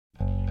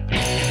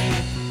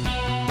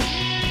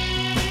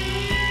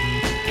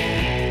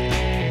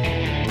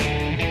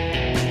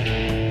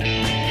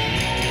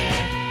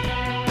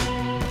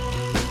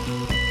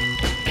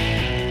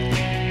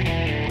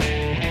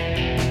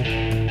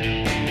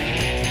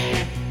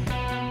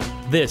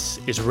This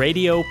is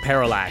Radio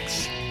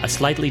Parallax, a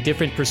slightly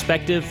different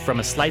perspective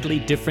from a slightly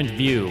different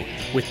view,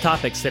 with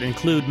topics that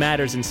include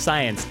matters in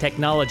science,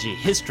 technology,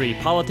 history,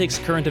 politics,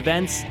 current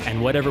events,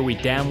 and whatever we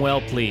damn well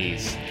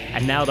please.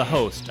 And now the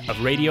host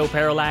of Radio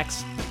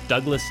Parallax,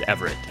 Douglas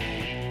Everett.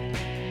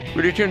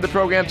 Returning to the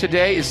program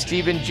today is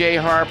Stephen J.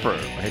 Harper,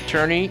 an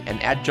attorney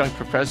and adjunct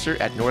professor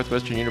at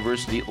Northwestern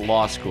University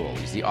Law School.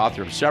 He's the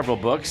author of several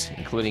books,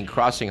 including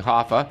Crossing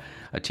Hoffa,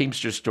 A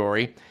Teamster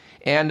Story,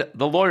 and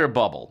The Lawyer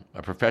Bubble,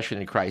 A Profession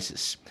in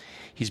Crisis.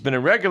 He's been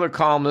a regular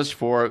columnist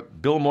for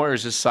Bill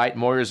Moyers' site,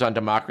 Moyers on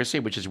Democracy,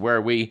 which is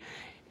where we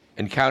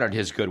encountered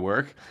his good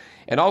work,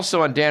 and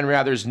also on Dan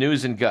Rather's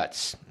News and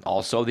Guts,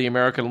 also The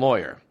American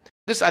Lawyer.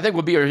 This, I think,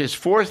 will be his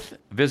fourth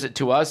visit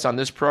to us on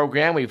this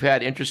program. We've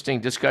had interesting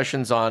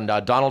discussions on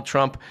Donald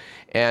Trump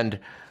and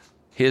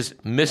his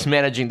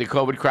mismanaging the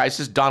COVID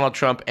crisis, Donald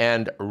Trump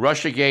and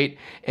Russiagate,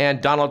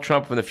 and Donald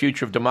Trump and the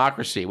future of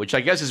democracy, which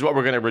I guess is what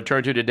we're going to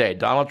return to today.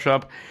 Donald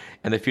Trump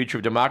and the future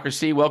of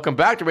democracy. Welcome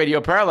back to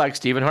Radio Parallax,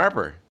 Stephen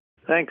Harper.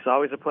 Thanks.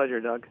 Always a pleasure,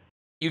 Doug.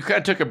 You kind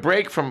of took a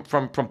break from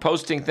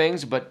posting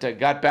things, but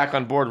got back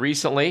on board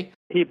recently.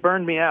 He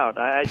burned me out.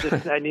 I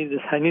needed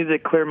to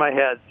clear my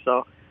head.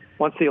 So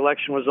once the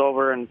election was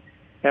over and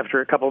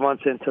after a couple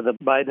months into the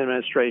Biden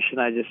administration,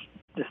 I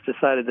just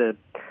decided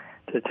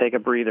to take a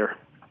breather.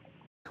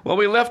 Well,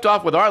 we left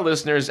off with our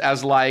listeners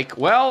as like,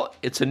 well,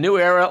 it's a new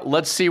era.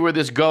 Let's see where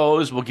this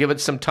goes. We'll give it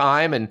some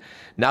time, and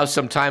now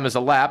some time has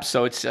elapsed,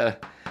 so it's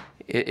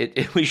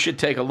we should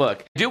take a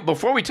look.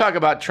 Before we talk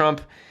about Trump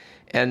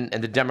and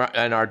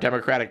our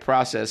democratic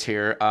process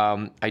here,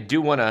 I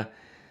do want to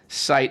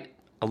cite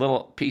a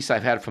little piece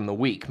I've had from The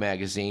Week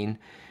magazine,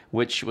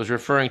 which was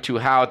referring to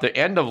how at the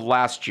end of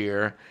last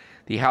year,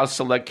 the House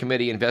Select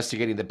Committee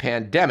investigating the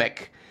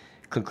pandemic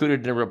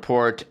concluded in a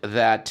report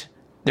that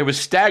there was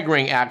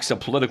staggering acts of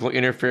political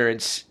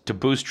interference to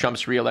boost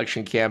Trump's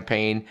reelection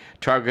campaign,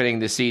 targeting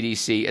the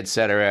CDC, et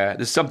cetera.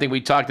 This is something we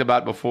talked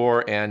about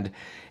before, and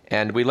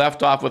we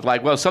left off with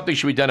like, well, something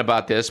should be done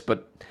about this,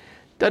 but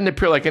doesn't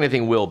appear like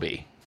anything will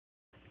be.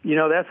 You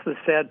know, that's the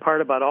sad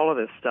part about all of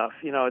this stuff.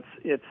 You know,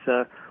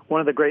 it's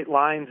one of the great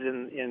lines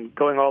in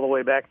going all the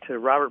way back to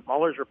Robert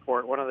Mueller's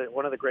report. One of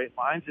the great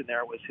lines in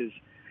there was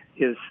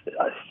his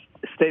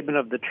statement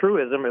of the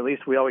truism, or at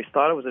least we always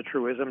thought it was a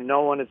truism: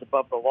 no one is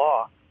above the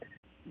law.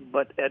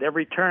 But at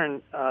every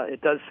turn, it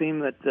does seem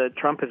that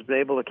Trump has been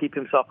able to keep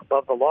himself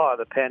above the law.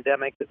 The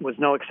pandemic was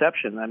no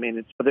exception. I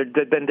mean, there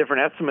have been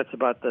different estimates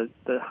about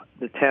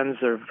the tens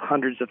or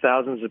hundreds of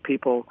thousands of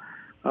people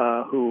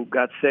who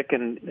got sick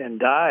and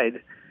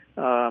died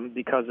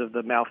because of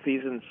the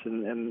malfeasance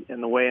and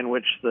the way in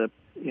which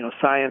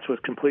science was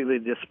completely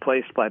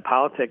displaced by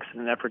politics in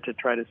an effort to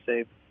try to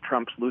save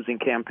Trump's losing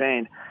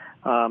campaign.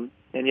 And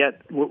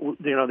yet,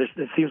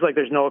 it seems like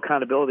there's no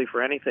accountability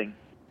for anything.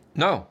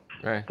 No.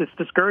 Right. It's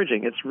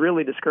discouraging. It's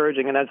really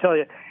discouraging. And I tell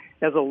you,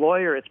 as a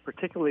lawyer, it's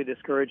particularly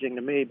discouraging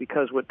to me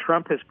because what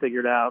Trump has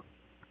figured out,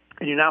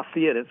 and you now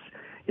see it,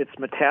 it's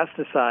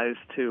metastasized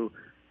to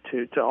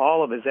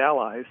all of his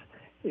allies,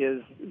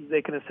 is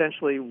they can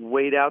essentially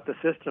wait out the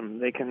system.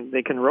 They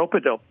can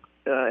rope-a-dope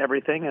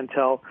everything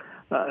until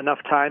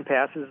enough time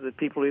passes that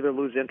people either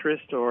lose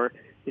interest or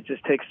it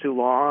just takes too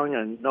long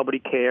and nobody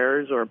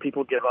cares or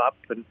people give up.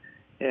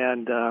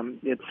 And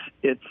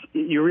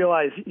you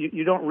realize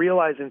you don't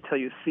realize until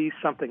you see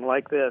something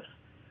like this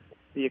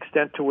the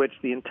extent to which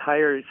the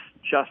entire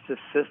justice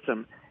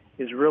system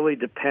is really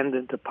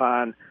dependent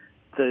upon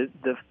the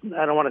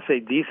I don't want to say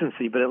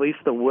decency, but at least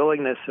the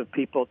willingness of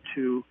people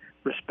to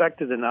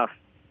respect it enough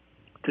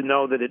to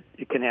know that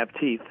it can have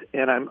teeth.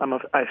 And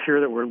I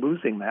fear that we're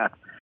losing that.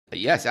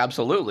 Yes,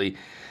 absolutely.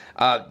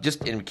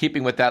 Just in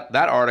keeping with that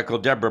article,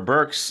 Deborah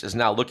Birx is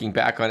now looking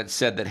back on it,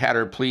 said that had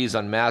her pleas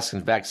on masks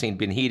and vaccine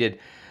been heeded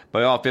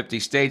by all 50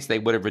 states, they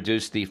would have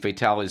reduced the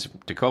fatalities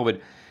to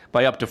COVID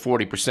by up to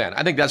 40%.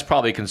 I think that's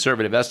probably a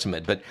conservative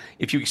estimate, but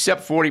if you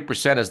accept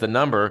 40% as the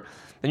number,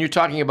 then you're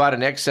talking about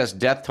an excess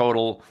death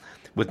total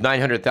with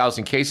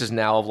 900,000 cases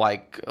now of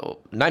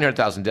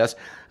 900,000 deaths,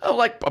 of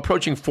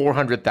approaching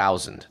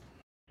 400,000.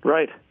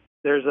 Right.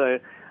 There's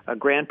a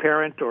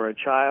grandparent or a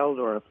child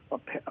or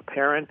a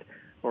parent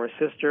or a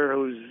sister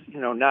who's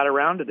not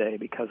around today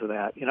because of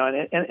that.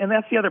 And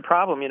that's the other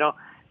problem.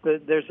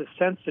 There's a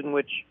sense in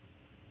which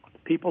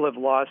people have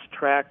lost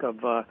track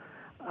of.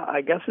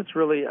 I guess it's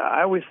really.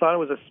 I always thought it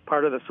was a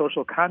part of the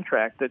social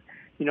contract that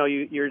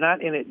you're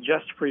not in it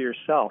just for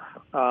yourself.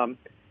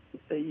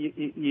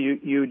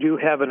 You do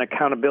have an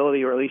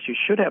accountability, or at least you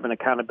should have an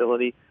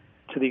accountability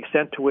to the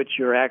extent to which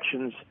your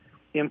actions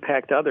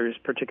impact others,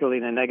 particularly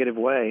in a negative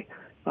way.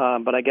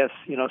 But I guess,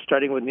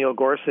 starting with Neil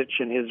Gorsuch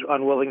and his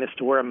unwillingness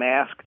to wear a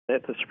mask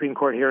at the Supreme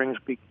Court hearings,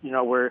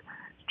 where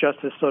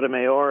Justice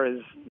Sotomayor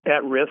is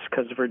at risk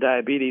because of her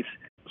diabetes,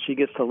 she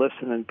gets to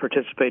listen and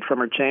participate from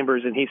her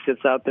chambers, and he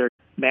sits out there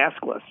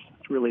maskless.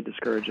 It's really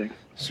discouraging.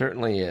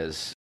 Certainly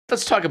is.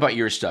 Let's talk about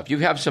your stuff. You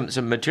have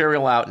some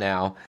material out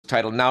now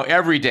titled Now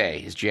Every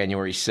Day is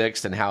January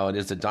 6th, and how it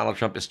is that Donald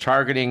Trump is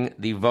targeting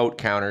the vote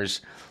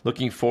counters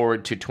looking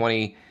forward to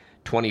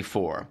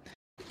 2024.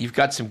 You've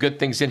got some good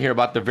things in here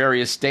about the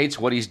various states,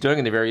 what he's doing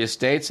in the various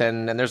states,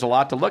 and there's a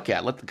lot to look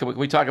at. Can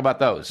we talk about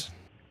those?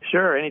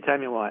 Sure,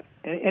 anytime you want.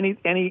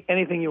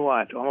 Anything you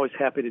want. I'm always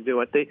happy to do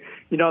it.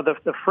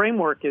 The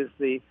framework is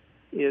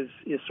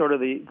sort of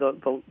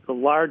the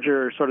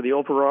larger, sort of the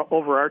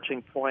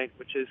overarching point,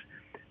 which is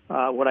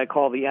what I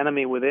call the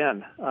enemy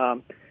within,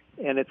 and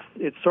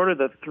it's sort of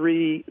the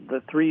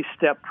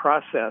three-step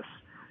process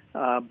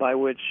by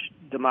which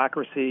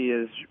democracy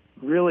is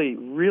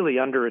really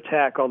under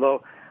attack.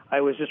 Although I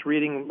was just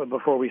reading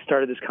before we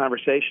started this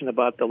conversation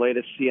about the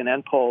latest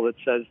CNN poll that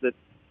says that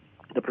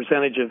the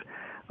percentage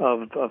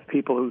of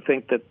people who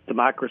think that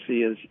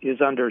democracy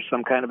is under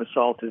some kind of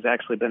assault has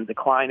actually been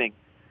declining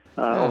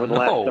over the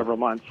last several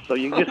months. So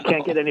you just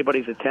can't get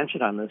anybody's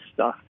attention on this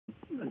stuff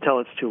until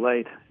it's too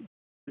late.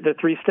 The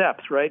three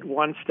steps, right?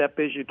 One step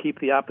is you keep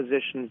the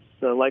opposition's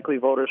likely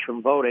voters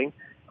from voting,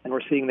 and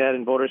we're seeing that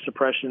in voter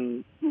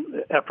suppression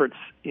efforts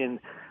in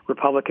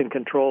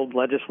Republican-controlled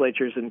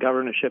legislatures and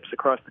governorships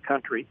across the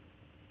country.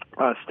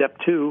 Step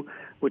two,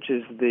 which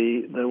is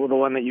the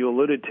one that you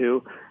alluded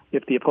to,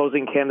 if the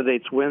opposing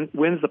candidates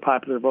wins the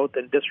popular vote,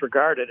 then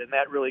disregard it, and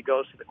that really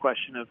goes to the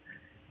question of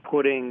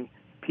putting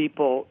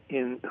people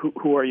in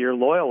who are your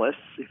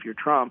loyalists, if you're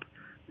Trump,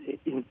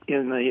 in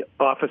the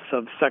office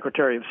of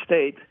Secretary of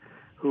State,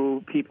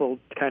 who people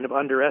kind of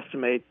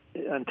underestimate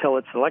until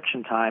it's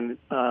election time,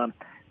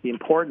 the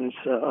importance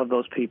of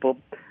those people.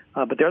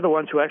 But they're the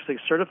ones who actually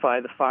certify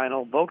the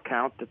final vote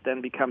count that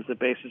then becomes the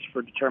basis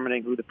for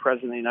determining who the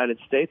President of the United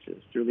States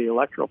is through the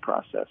electoral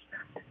process.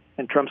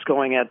 And Trump's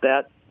going at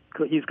that.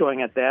 He's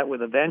going at that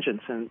with a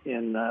vengeance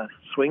in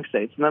swing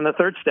states. And then the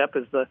third step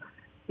is the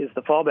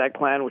fallback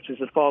plan, which is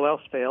if all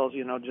else fails,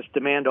 just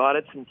demand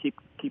audits and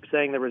keep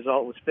saying the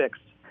result was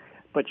fixed.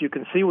 But you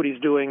can see what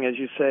he's doing, as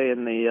you say,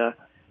 in the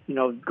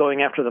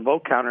going after the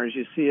vote counters.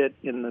 You see it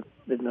in the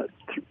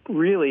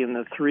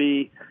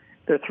three.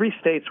 There are three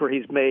states where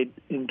he's made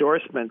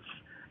endorsements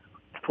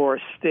for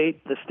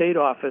the state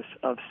office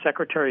of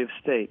Secretary of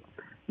State.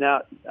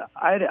 Now,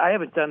 I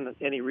haven't done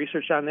any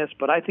research on this,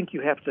 but I think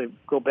you have to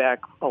go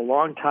back a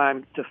long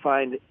time to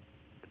find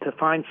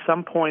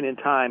some point in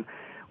time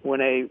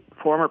when a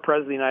former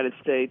president of the United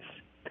States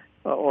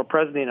or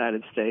president of the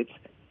United States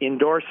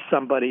endorsed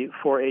somebody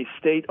for a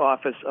state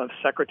office of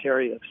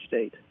Secretary of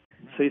State.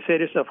 So you say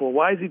to yourself, well,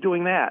 why is he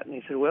doing that? And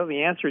he said, well,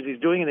 the answer is he's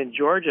doing it in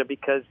Georgia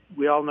because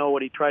we all know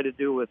what he tried to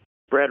do with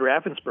Brad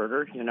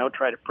Raffensperger,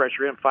 try to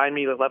pressure him, find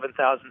me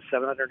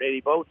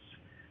 11,780 votes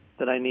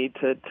that I need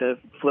to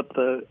flip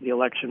the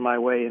election my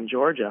way in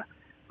Georgia.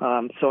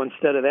 So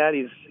instead of that,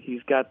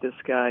 he's got this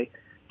guy,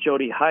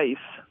 Jody Hice,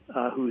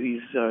 who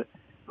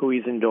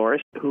he's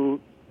endorsed, who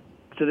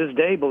to this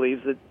day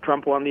believes that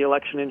Trump won the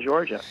election in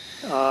Georgia.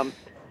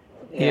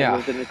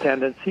 Was in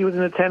attendance. He was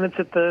in attendance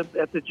at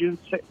the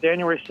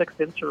January 6th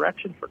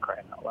insurrection, for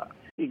crying out loud.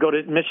 You go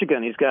to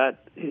Michigan, he's got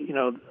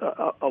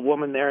a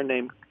woman there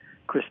named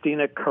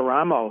Christina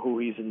Caramo, who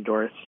he's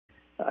endorsed.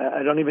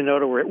 I don't even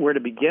know where to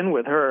begin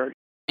with her.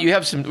 You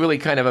have some really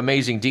kind of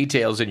amazing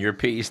details in your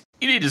piece.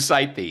 You need to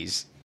cite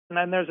these. And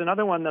then there's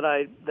another one that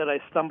I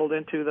stumbled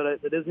into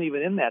that isn't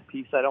even in that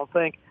piece, I don't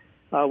think,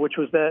 which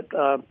was that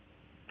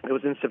it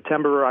was in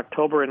September or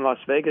October in Las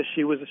Vegas.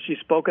 She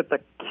spoke at the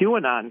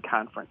QAnon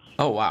conference.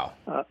 Oh, wow.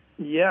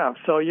 Yeah,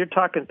 so you're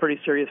talking pretty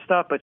serious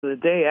stuff. But the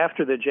day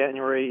after the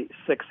January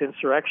 6th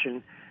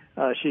insurrection,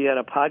 she had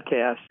a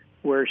podcast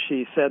where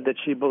she said that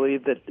she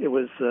believed that it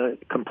was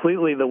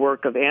completely the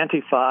work of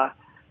Antifa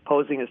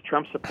posing as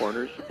Trump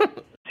supporters.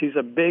 She's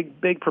a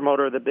big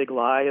promoter of the big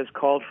lie, has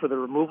called for the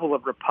removal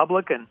of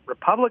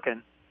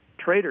Republican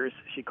traitors,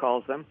 she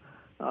calls them,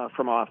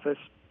 from office.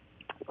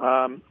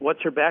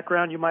 What's her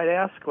background, you might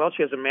ask? Well,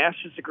 she has a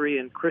master's degree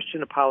in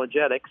Christian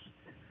apologetics,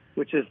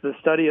 which is the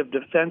study of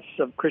defense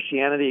of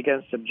Christianity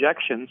against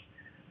objections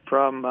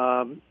from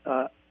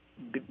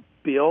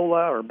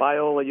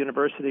Biola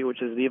University,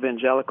 which is the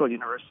evangelical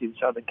university in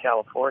Southern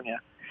California.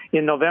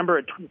 In November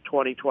of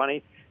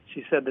 2020,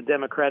 she said the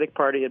Democratic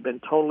Party had been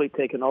totally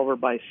taken over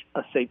by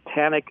a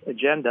satanic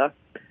agenda.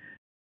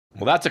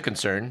 Well, that's a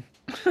concern.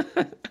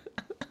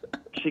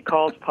 She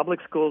calls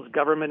public schools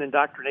government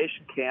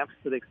indoctrination camps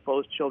that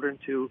expose children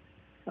to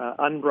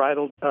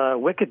unbridled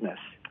wickedness.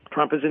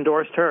 Trump has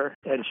endorsed her,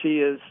 and she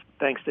is,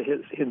 thanks to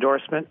his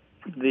endorsement,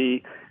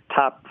 the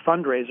top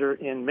fundraiser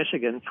in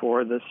Michigan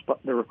for the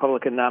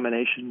Republican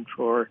nomination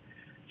for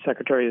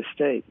Secretary of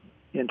State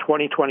in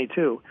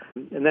 2022.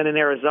 And then in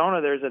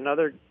Arizona, there's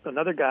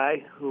another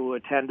guy who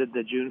attended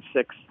the June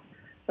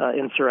 6th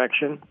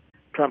insurrection.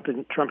 Trump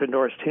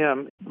endorsed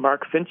him.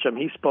 Mark Fincham,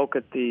 he spoke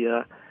at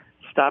the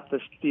Stop the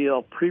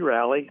Steal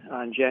pre-rally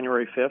on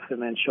January 5th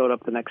and then showed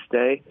up the next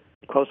day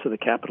close to the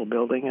Capitol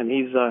building. And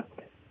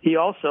he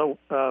also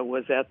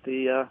was at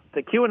the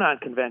QAnon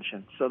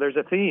convention. So there's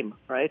a theme,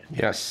 right?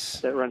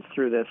 Yes. That runs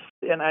through this.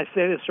 And I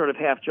say this sort of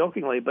half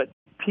jokingly, but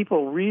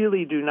people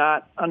really do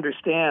not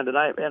understand, and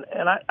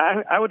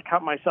I would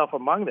count myself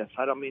among this.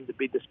 I don't mean to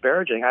be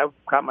disparaging. I would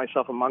count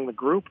myself among the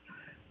group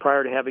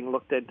prior to having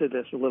looked into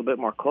this a little bit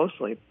more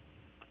closely.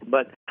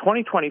 But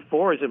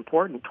 2024 is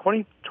important.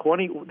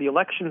 2020, the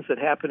elections that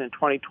happen in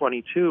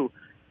 2022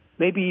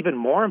 may be even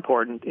more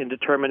important in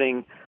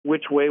determining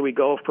which way we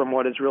go from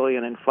what is really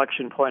an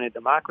inflection point in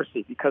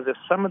democracy. Because if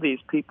some of these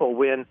people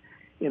win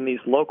in these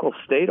local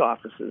state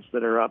offices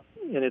that are up,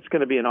 and it's going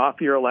to be an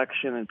off-year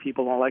election, and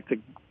people don't like to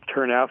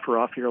turn out for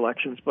off-year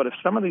elections, but if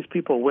some of these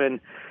people win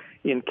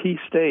in key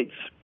states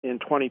in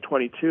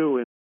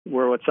 2022,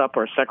 where what's up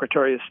are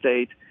Secretary of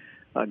State,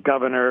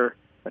 Governor,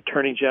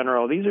 Attorney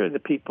General, these are the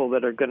people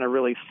that are going to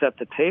really set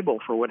the table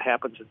for what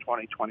happens in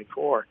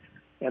 2024.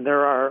 And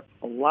there are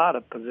a lot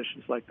of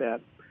positions like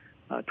that.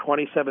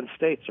 27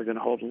 states are going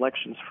to hold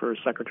elections for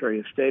Secretary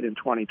of State in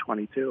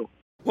 2022.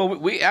 Well,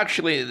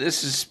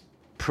 this is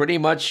pretty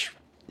much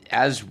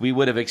as we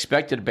would have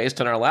expected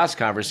based on our last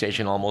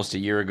conversation almost a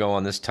year ago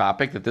on this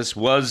topic, that this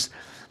was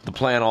the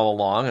plan all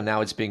along, and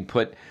now it's being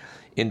put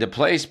into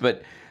place.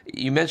 But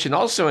you mentioned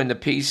also in the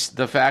piece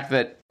the fact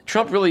that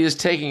Trump really is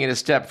taking it a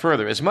step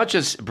further. As much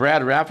as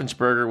Brad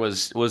Raffensperger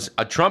was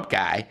a Trump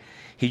guy,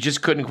 he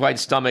just couldn't quite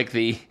stomach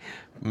the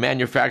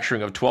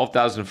manufacturing of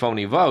 12,000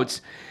 phony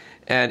votes.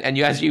 And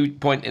as you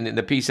point in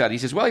the piece out, he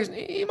says, well,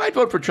 he might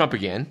vote for Trump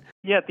again.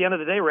 Yeah, at the end of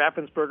the day,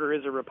 Raffensperger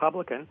is a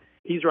Republican.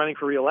 He's running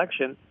for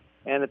re-election.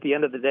 And at the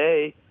end of the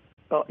day,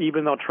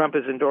 even though Trump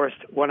has endorsed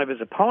one of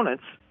his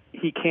opponents,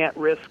 he can't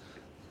risk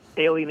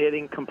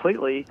alienating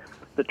completely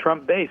the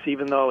Trump base,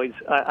 even though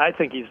I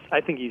think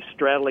he's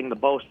straddling the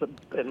both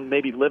and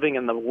maybe living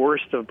in the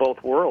worst of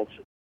both worlds.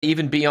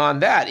 Even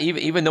beyond that,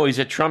 even though he's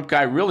a Trump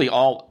guy really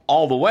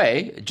all the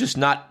way, just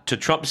not to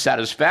Trump's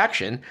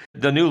satisfaction,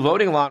 the new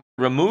voting law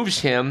removes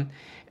him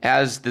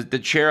as the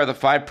chair of the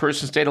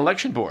 5-person state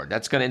election board.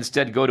 That's going to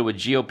instead go to a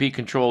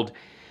GOP-controlled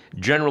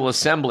General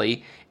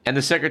Assembly, and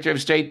the Secretary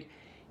of State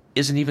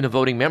isn't even a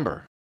voting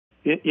member.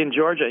 In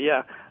Georgia,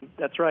 yeah,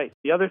 that's right.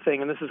 The other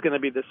thing, and this is going to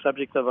be the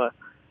subject of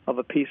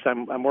a piece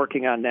I'm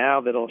working on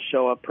now that'll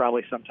show up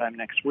probably sometime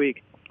next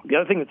week. The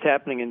other thing that's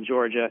happening in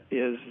Georgia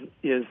is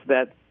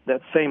that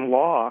same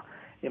law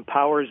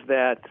empowers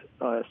that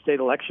state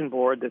election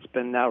board that's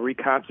been now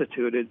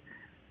reconstituted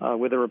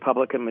with a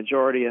Republican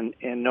majority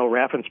and no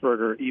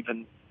Raffensperger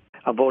even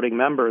a voting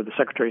member. The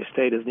Secretary of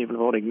State isn't even a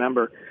voting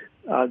member.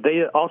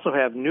 They also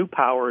have new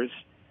powers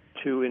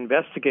to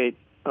investigate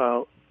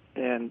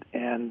and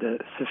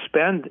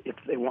suspend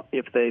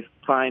if they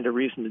find a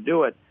reason to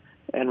do it,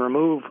 and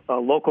remove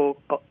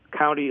local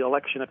county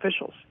election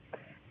officials.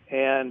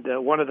 And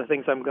one of the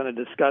things I'm going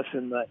to discuss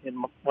in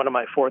one of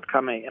my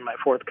forthcoming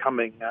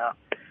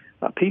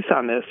piece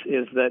on this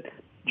is that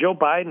Joe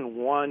Biden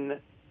won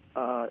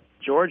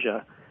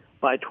Georgia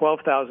by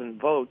 12,000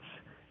 votes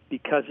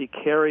because he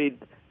carried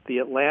the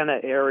Atlanta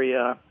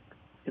area,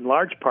 in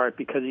large part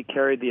because he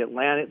carried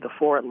the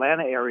 4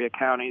 Atlanta area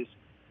counties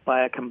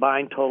by a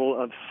combined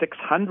total of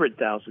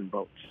 600,000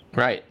 votes.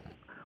 Right.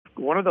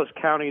 One of those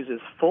counties is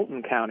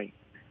Fulton County,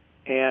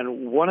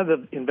 and one of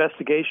the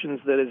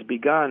investigations that has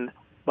begun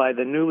by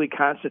the newly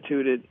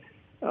constituted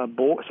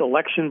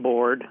election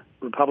board,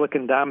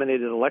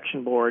 Republican-dominated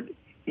election board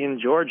in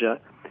Georgia,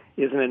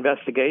 is an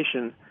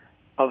investigation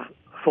of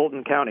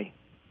Fulton County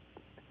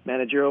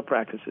managerial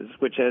practices,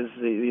 which, as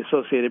the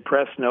Associated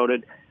Press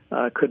noted,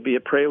 could be a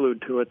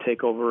prelude to a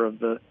takeover of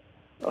the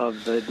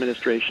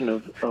administration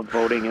of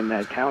voting in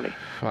that county.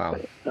 Wow.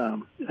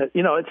 If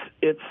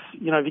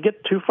you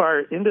get too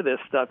far into this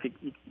stuff,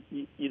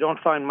 you don't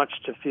find much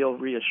to feel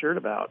reassured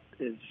about.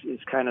 Is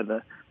kind of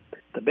the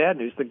bad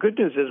news. The good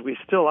news is we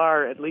still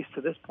are, at least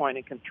to this point,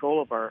 in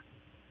control of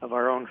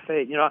our own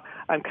fate.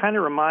 I'm kind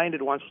of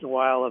reminded once in a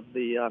while of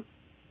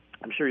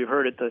I'm sure you've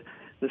heard it,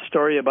 the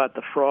story about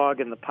the frog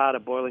in the pot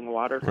of boiling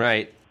water.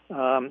 Right.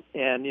 And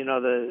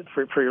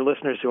for your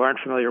listeners who aren't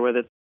familiar with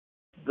it,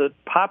 the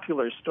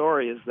popular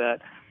story is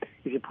that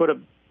if you put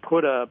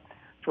a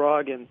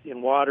frog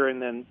in water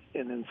and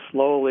then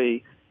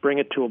slowly bring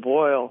it to a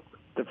boil,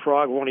 the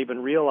frog won't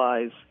even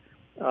realize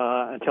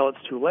until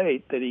it's too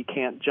late that he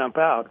can't jump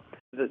out.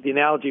 The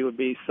analogy would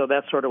be, so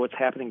that's sort of what's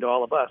happening to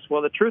all of us.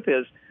 Well, the truth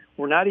is,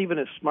 we're not even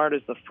as smart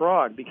as the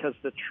frog, because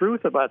the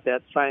truth about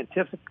that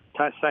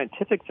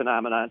scientific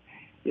phenomenon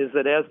is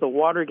that as the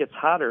water gets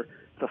hotter,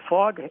 the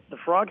frog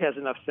has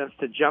enough sense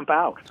to jump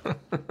out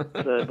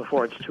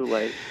before it's too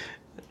late.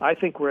 I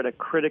think we're at a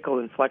critical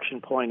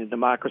inflection point in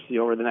democracy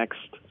over the next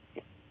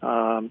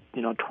 12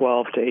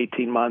 to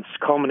 18 months,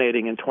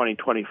 culminating in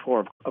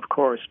 2024, of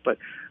course. But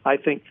I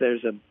think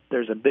there's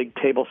a big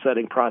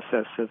table-setting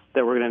process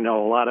that we're going to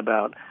know a lot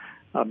about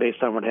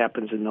based on what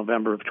happens in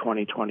November of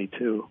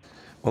 2022.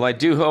 Well, I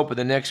do hope in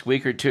the next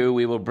week or two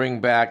we will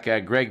bring back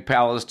Greg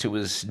Palast, who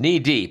is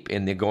knee-deep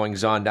in the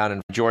goings-on down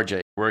in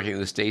Georgia, working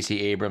with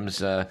Stacey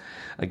Abrams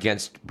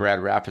against Brad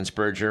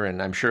Raffensperger,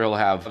 and I'm sure he'll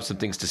have some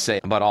things to say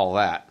about all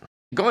that.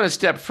 Going a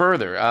step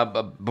further,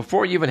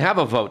 before you even have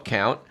a vote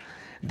count,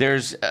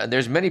 there's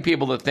many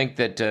people that think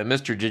that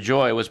Mr.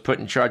 DeJoy was put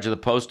in charge of the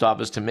post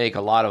office to make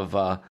a lot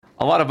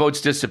of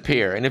votes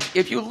disappear. And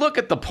if you look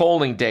at the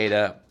polling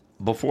data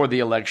before the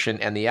election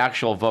and the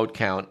actual vote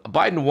count,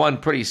 Biden won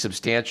pretty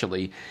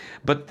substantially,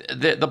 but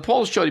the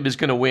polls showed he was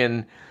going to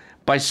win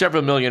by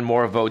several million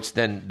more votes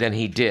than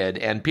he did.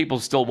 And people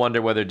still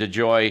wonder whether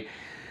DeJoy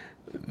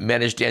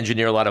managed to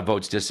engineer a lot of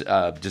votes just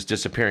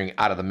disappearing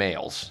out of the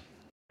mails.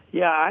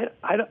 Yeah,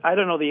 I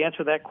don't know the answer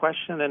to that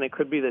question, and it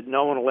could be that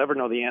no one will ever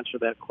know the answer to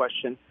that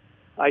question.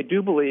 I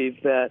do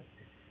believe that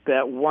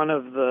one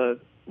of the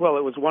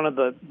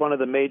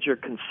major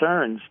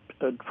concerns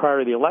prior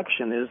to the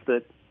election is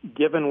that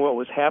given what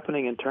was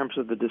happening in terms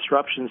of the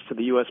disruptions to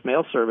the U.S.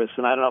 mail service,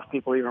 and I don't know if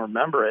people even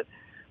remember it,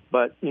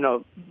 but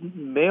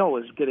mail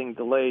was getting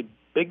delayed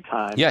big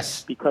time.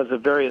 Yes. Because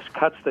of various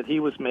cuts that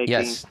he was making.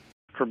 Yes.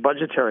 For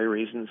budgetary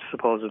reasons,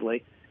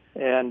 supposedly,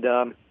 and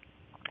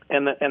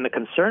the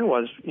concern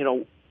was,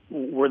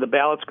 were the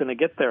ballots going to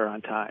get there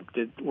on time?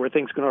 Were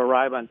things going to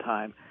arrive on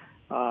time?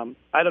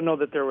 I don't know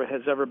that there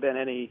has ever been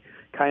any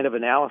kind of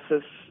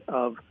analysis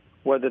of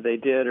whether they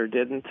did or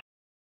didn't.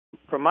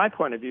 From my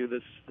point of view,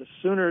 the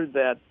sooner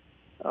that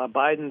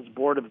Biden's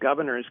Board of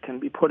Governors can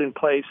be put in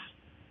place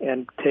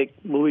and take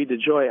Louis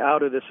DeJoy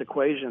out of this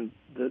equation,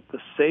 the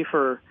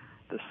safer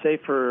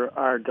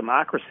our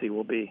democracy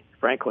will be,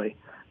 frankly.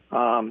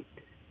 That's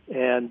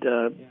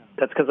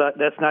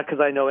not because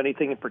I know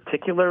anything in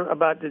particular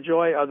about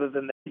DeJoy, other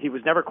than that he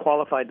was never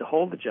qualified to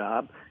hold the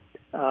job,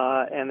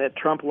 and that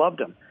Trump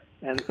loved him,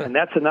 and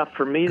that's enough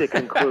for me to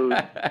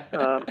conclude.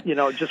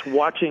 Just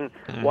watching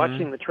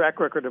the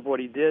track record of what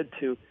he did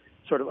to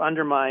sort of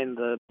undermine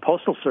the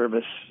Postal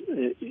Service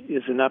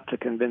is enough to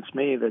convince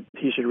me that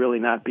he should really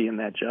not be in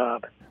that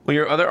job. Well,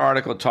 your other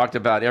article talked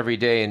about every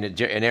day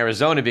in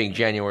Arizona being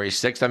January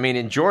 6th. I mean,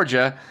 in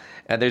Georgia,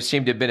 there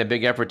seemed to have been a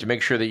big effort to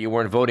make sure that you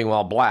weren't voting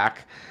while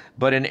black.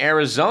 But in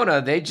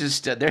Arizona, they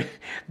just the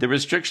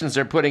restrictions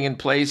they're putting in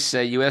place,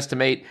 you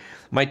estimate,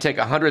 might take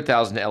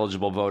 100,000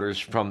 eligible voters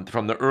from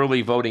the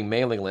early voting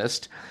mailing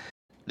list.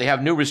 They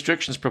have new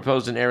restrictions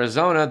proposed in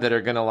Arizona that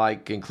are going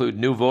to include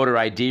new voter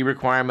ID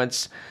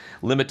requirements,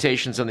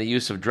 limitations on the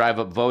use of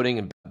drive-up voting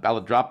and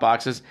ballot drop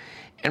boxes,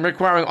 and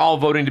requiring all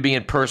voting to be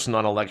in person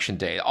on Election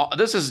Day.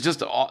 This is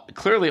just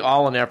clearly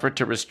all an effort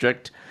to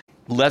restrict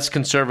less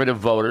conservative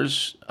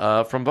voters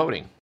from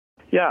voting.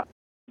 Yeah.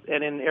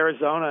 And in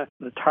Arizona,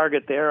 the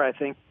target there, I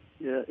think,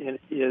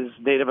 is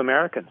Native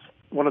Americans.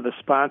 One of the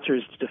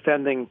sponsors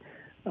defending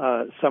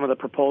some of the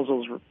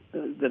proposals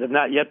that have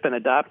not yet been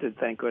adopted,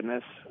 thank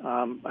goodness,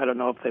 I don't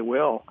know if they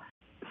will,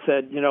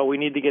 said, we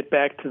need to get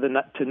back to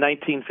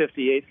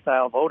 1958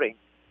 style voting.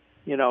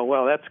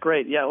 Well, that's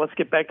great. Yeah, let's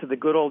get back to the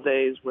good old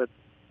days with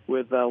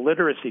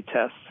literacy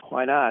tests.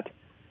 Why not?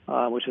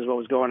 Which is what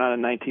was going on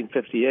in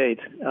 1958.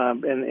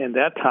 And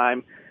that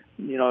time,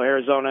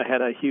 Arizona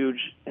had a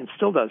huge, and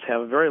still does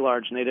have, a very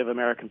large Native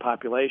American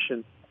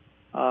population,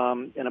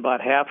 and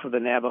about half of the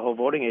Navajo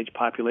voting age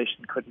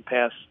population couldn't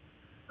pass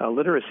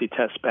literacy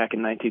tests back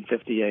in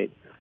 1958.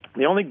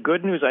 The only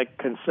good news I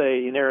can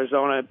say in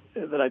Arizona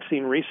that I've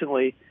seen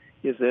recently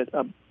is that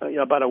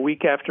about a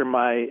week after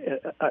my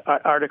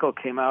article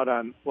came out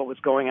on what was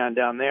going on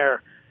down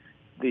there,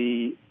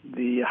 the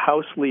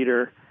House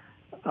leader,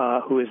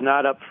 who is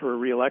not up for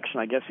re-election,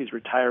 I guess he's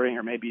retiring,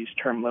 or maybe he's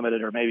term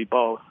limited, or maybe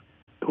both,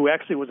 who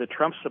actually was a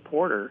Trump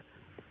supporter,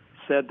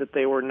 said that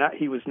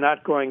he was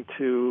not going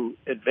to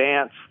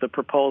advance the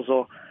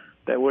proposal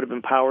that would have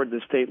empowered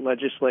the state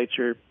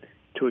legislature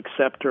to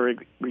accept or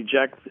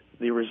reject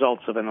the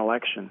results of an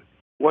election.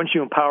 Once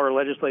you empower a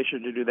legislature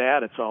to do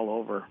that, it's all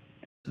over.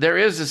 There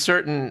is a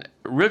certain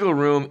wiggle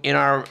room in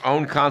our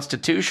own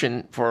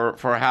Constitution for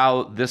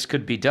how this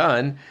could be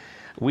done.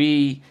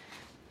 We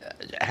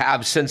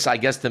have, since, I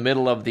guess, the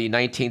middle of the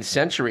 19th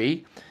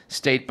century,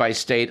 state by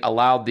state,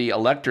 allowed the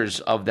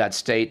electors of that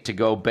state to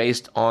go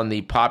based on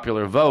the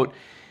popular vote.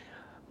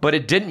 But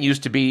it didn't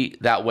used to be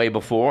that way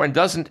before, and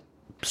doesn't,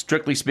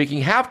 strictly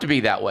speaking, have to be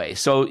that way.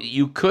 So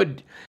you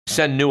could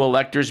send new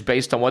electors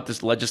based on what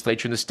this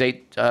legislature in the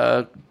state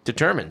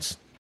determines.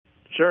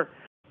 Sure.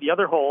 The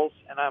other holes,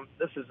 and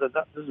this is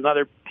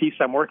another piece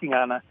I'm working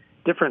on, a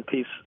different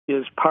piece,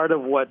 is part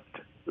of what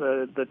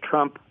the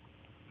Trump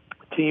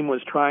team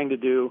was trying to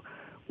do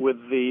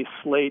with the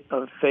slate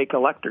of fake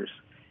electors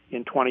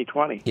in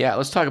 2020. Yeah,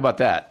 let's talk about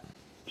that.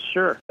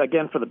 Sure.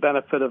 Again, for the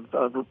benefit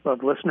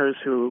of listeners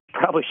who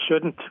probably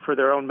shouldn't, for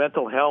their own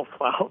mental health,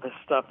 follow this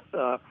stuff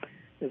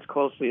as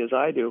closely as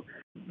I do.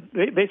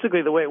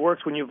 Basically, the way it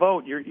works when you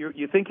vote,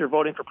 you think you're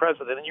voting for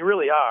president, and you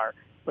really are,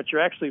 but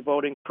you're actually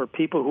voting for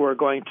people who are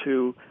going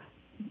to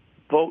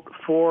vote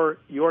for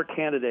your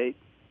candidate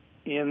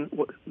in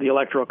the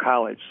Electoral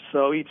College.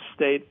 So each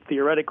state,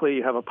 theoretically,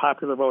 you have a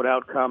popular vote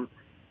outcome.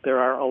 There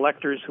are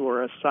electors who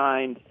are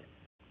assigned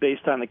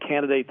based on the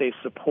candidate they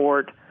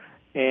support,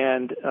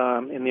 and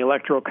in the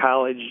Electoral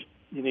College,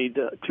 you need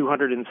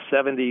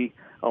 270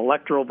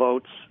 electoral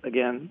votes.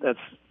 Again, that's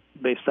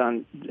based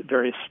on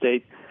various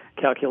state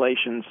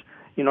calculations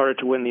in order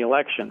to win the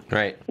election.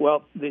 Right.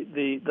 Well,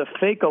 the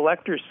fake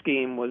elector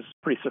scheme was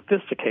pretty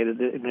sophisticated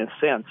in a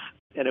sense,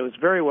 and it was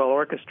very well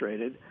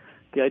orchestrated.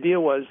 The idea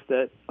was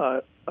that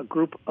a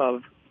group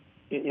of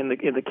in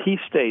the key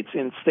states,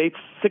 in 6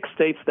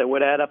 states that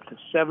would add up to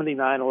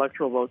 79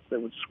 electoral votes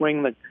that would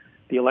swing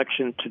the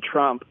election to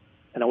Trump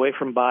and away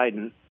from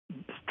Biden,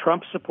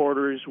 Trump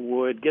supporters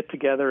would get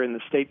together in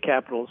the state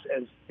capitals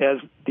as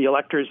the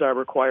electors are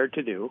required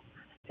to do,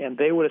 and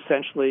they would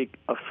essentially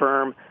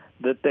affirm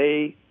that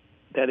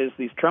that is,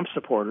 these Trump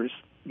supporters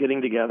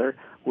getting together,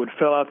 would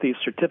fill out these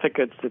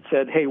certificates that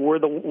said, hey, we're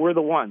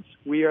the ones.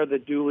 We are the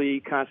duly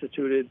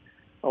constituted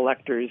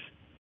electors.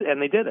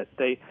 And they did it.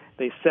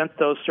 They sent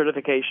those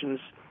certifications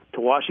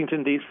to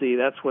Washington, D.C.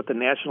 That's what the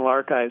National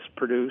Archives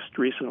produced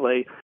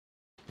recently.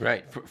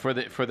 Right, for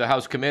the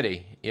House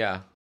committee,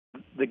 yeah.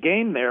 The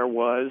game there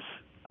was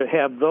to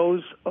have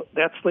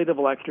that slate of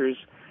electors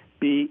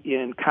be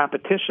in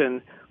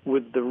competition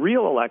with the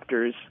real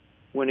electors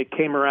when it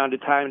came around to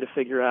time to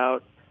figure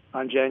out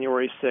on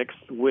January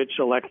 6th which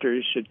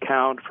electors should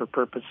count for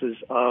purposes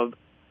of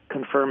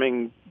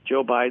confirming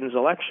Joe Biden's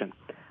election.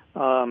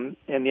 And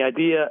the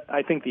idea,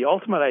 I think the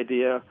ultimate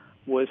idea,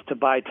 was to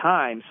buy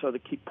time, so to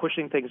keep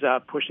pushing things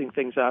out,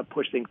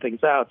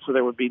 so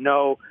there would be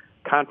no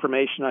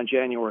confirmation on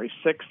January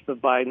 6th of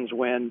Biden's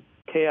win.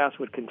 Chaos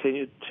would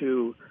continue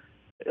to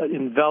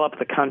envelop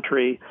the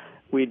country.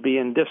 We'd be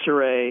in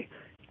disarray.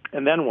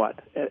 And then what?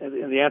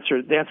 And the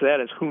answer to that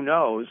is who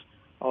knows,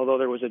 although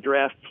there was a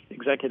draft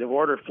executive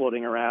order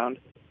floating around.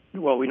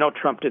 Well, we know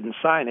Trump didn't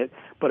sign it,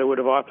 but it would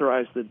have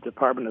authorized the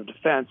Department of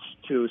Defense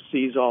to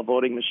seize all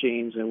voting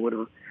machines, and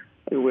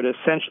it would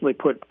essentially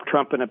put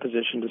Trump in a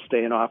position to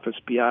stay in office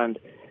beyond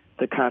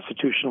the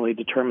constitutionally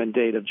determined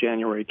date of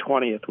January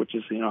 20th, which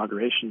is the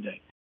inauguration day.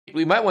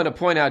 We might want to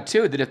point out,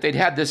 too, that if they'd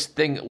had this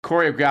thing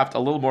choreographed a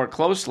little more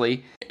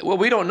closely, well,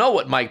 we don't know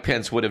what Mike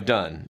Pence would have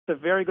done. It's a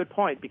very good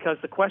point, because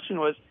the question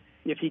was,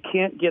 if he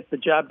can't get the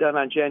job done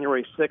on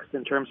January 6th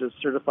in terms of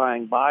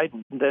certifying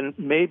Biden, then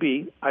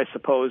maybe, I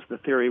suppose the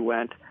theory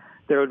went,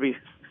 there would be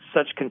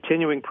such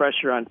continuing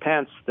pressure on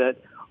Pence that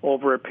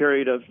over a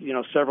period of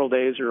several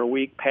days or a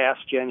week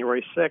past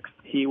January 6th,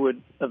 he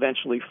would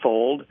eventually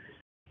fold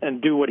and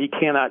do what he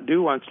cannot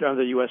do under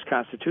the U.S.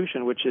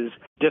 Constitution, which is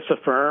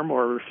disaffirm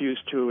or refuse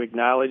to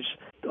acknowledge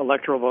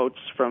electoral votes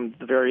from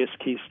the various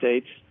key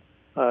states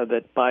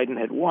that Biden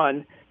had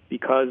won,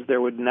 because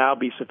there would now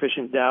be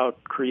sufficient doubt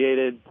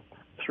created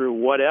through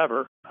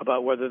whatever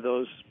about whether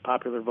those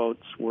popular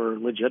votes were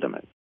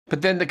legitimate.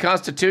 But then the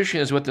Constitution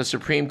is what the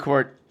Supreme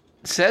Court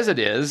says it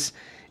is.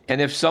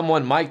 And if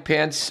someone, Mike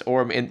Pence,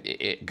 or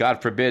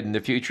God forbid in the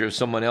future, if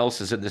someone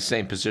else is in the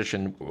same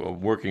position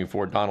working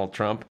for Donald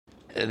Trump,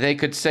 they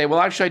could say, well,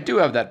 actually, I do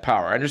have that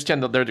power. I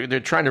understand that they're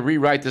trying to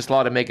rewrite this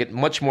law to make it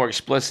much more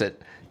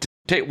explicit, to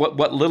take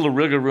what little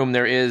wiggle room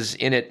there is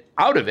in it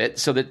out of it,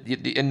 so that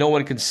and no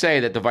one can say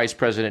that the vice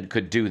president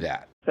could do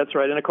that. That's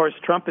right. And, of course,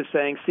 Trump is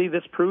saying, see,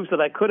 this proves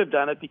that I could have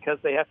done it because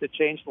they have to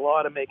change the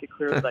law to make it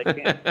clear that I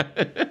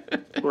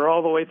can't. We're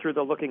all the way through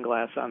the looking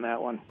glass on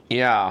that one.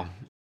 Yeah.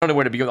 I don't know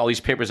where to begin with all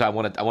these papers I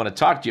want to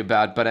talk to you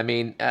about, but, I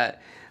mean,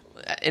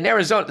 in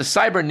Arizona, the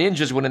cyber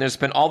ninjas went in there,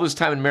 spent all this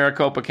time in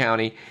Maricopa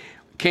County,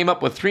 came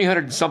up with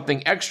 300 and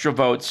something extra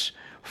votes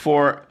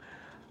for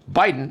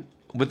Biden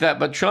with that,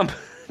 but Trump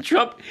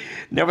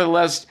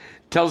nevertheless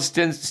tells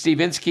Steve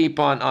Inskeep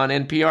on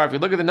NPR, if you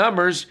look at the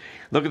numbers,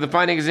 look at the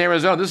findings in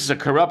Arizona, this is a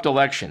corrupt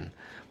election.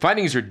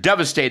 Findings are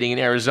devastating in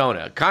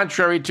Arizona,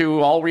 contrary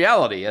to all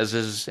reality, as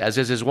is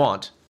his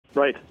wont.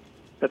 Right.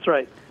 That's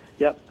right.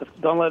 Yep.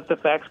 Don't let the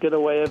facts get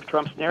away of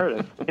Trump's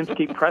narrative.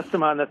 Inskeep pressed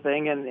him on the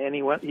thing, and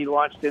he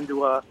launched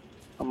into a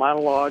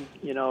monologue,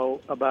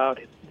 about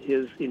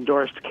his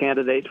endorsed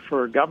candidate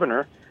for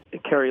governor,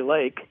 Kari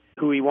Lake,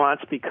 who he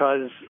wants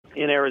because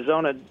in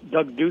Arizona,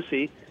 Doug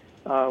Ducey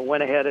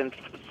went ahead and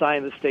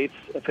signed the state's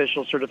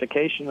official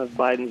certification of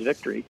Biden's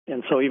victory.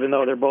 And so even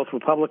though they're both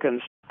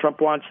Republicans,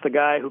 Trump wants the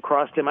guy who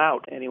crossed him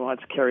out, and he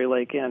wants Kari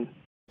Lake in.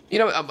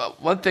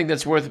 One thing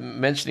that's worth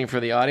mentioning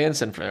for the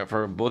audience and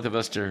for both of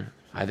us to,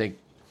 I think,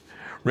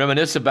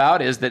 reminisce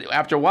about is that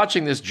after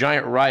watching this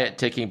giant riot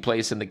taking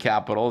place in the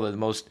Capitol, the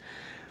most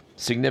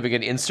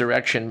significant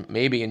insurrection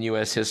maybe in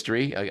U.S.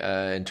 history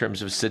in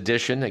terms of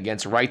sedition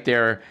against right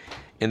there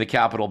in the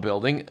Capitol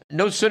building,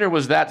 no sooner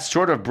was that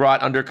sort of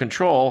brought under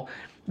control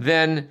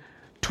than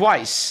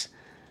twice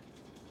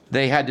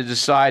they had to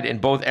decide in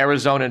both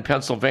Arizona and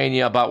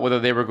Pennsylvania about whether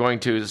they were going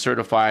to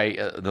certify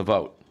the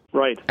vote.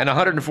 Right. And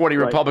 140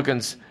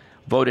 Republicans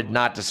voted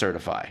not to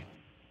certify.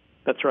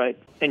 That's right.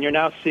 And you're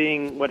now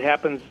seeing what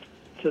happens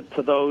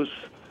to those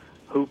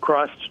who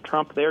crossed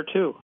Trump there,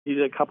 too. He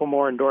did a couple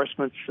more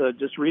endorsements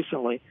just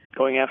recently,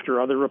 going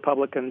after other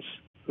Republicans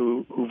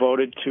who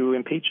voted to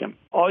impeach him.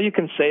 All you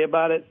can say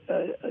about it,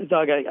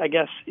 Doug, I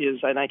guess, is,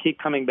 and I keep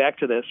coming back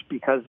to this,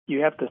 because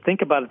you have to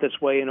think about it this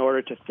way in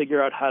order to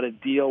figure out how to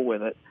deal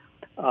with it.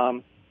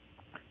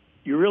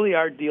 You really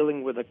are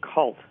dealing with a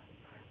cult.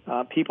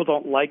 People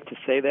don't like to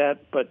say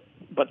that, but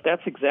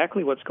that's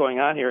exactly what's going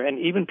on here. And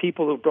even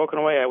people who've broken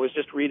away, I was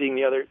just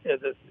reading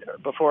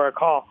before our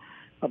call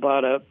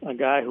about a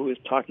guy who was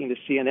talking to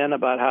CNN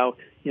about how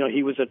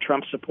he was a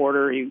Trump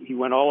supporter. He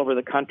went all over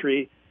the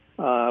country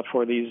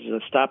for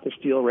these Stop the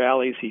Steal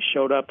rallies. He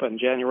showed up on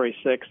January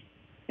 6th,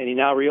 and he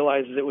now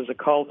realizes it was a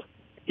cult.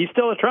 He's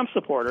still a Trump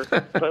supporter,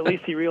 but at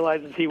least he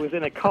realizes he was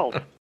in a cult.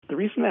 The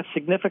reason that's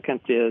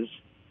significant is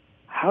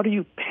how do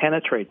you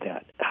penetrate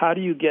that? How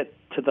do you get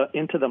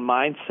into the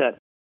mindset?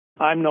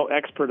 I'm no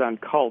expert on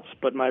cults,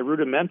 but my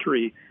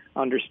rudimentary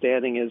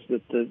understanding is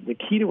that the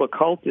key to a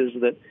cult is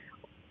that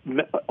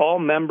all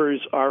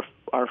members are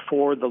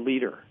for the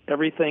leader.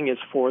 Everything is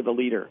for the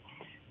leader.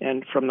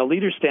 And from the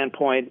leader's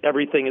standpoint,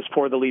 everything is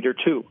for the leader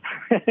too.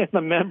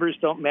 The members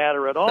don't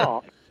matter at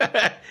all.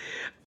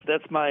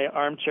 That's my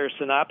armchair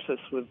synopsis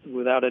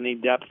without any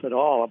depth at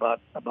all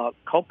about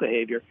cult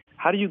behavior.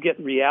 How do you get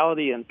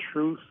reality and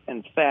truth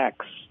and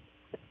facts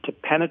to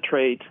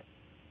penetrate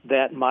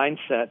that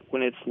mindset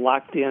when it's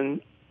locked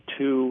in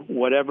to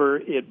whatever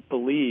it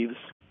believes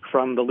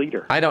from the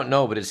leader? I don't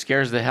know, but it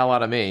scares the hell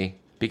out of me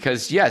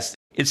because, yes,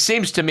 it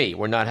seems to me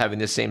we're not having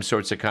the same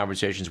sorts of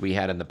conversations we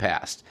had in the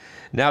past.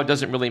 Now it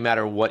doesn't really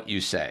matter what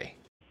you say.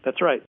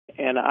 That's right.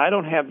 And I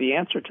don't have the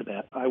answer to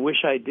that. I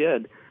wish I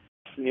did.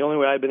 And the only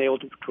way I've been able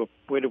to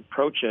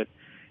approach it,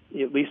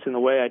 at least in the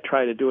way I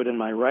try to do it in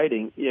my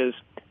writing, is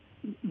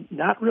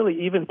not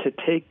really even to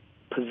take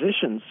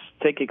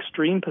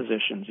extreme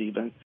positions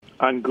even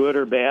on good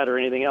or bad or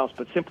anything else,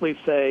 but simply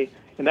say,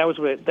 and that was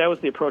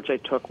the approach I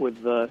took with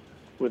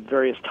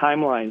various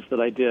timelines that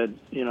I did,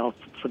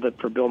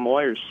 for Bill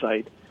Moyer's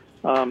site.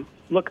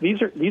 Look,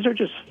 these are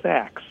just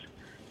facts,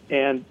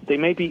 and they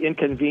may be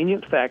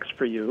inconvenient facts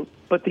for you,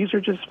 but these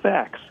are just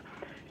facts,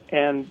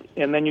 and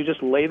then you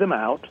just lay them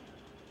out,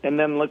 and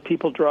then let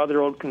people draw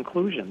their own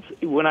conclusions.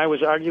 When I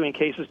was arguing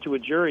cases to a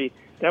jury,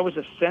 that was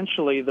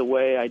essentially the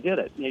way I did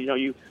it.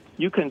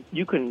 You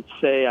can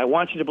say, I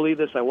want you to believe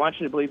this, I want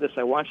you to believe this,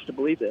 I want you to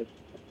believe this,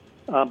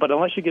 but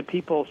unless you give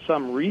people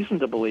some reason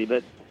to believe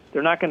it,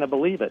 they're not going to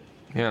believe it.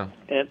 Yeah.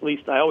 At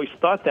least I always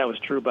thought that was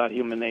true about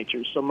human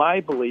nature. So my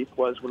belief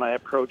was when I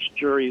approached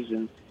juries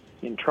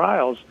in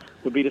trials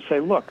would be to say,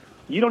 look,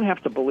 you don't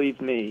have to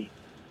believe me.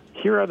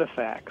 Here are the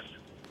facts.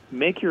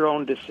 Make your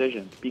own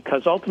decision,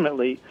 because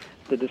ultimately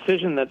the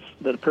decision that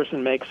a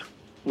person makes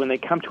when they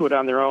come to it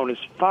on their own is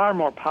far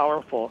more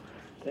powerful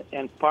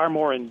and far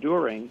more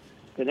enduring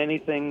than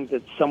anything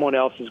that someone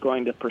else is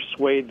going to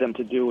persuade them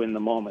to do in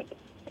the moment.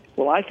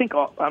 Well, I think,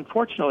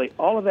 unfortunately,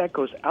 all of that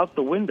goes out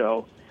the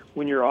window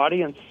when your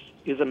audience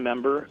is a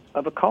member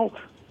of a cult.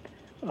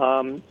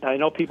 I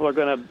know people are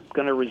going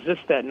to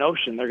resist that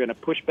notion. They're going to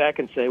push back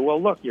and say,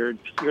 "Well, look, you're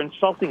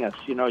insulting us.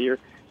 You're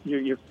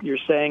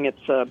saying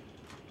it's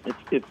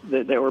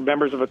that we're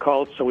members of a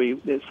cult, so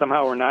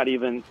somehow we're not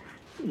even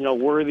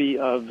worthy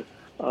of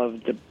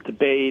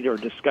debate or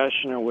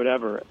discussion or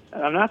whatever."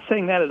 And I'm not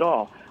saying that at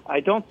all. I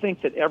don't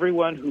think that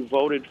everyone who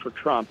voted for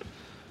Trump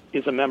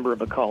is a member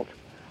of a cult.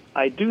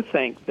 I do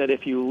think that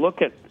if you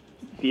look at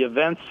the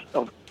events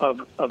of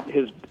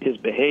his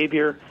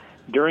behavior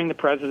during the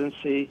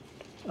presidency,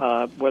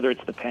 whether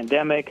it's the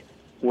pandemic,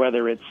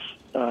 whether it's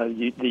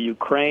the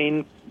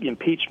Ukraine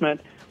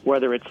impeachment,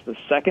 whether it's the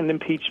second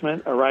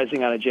impeachment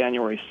arising out of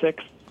January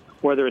 6th,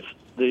 whether it's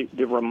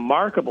the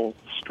remarkable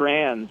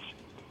strands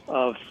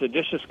of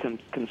seditious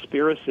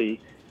conspiracy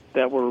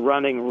that were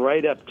running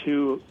right up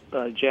to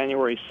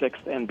January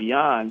 6th and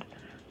beyond,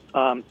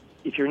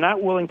 if you're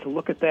not willing to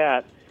look at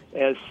that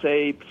as,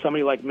 say,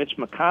 somebody like Mitch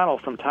McConnell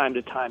from time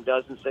to time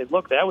does and say,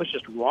 look, that was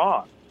just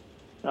wrong.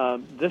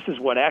 This is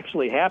what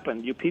actually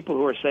happened. You people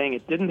who are saying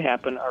it didn't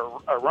happen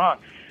are wrong.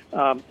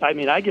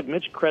 I give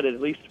Mitch credit,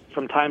 at least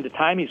from time to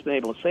time he's been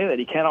able to say that.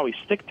 He can't always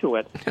stick to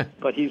it,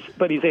 but he's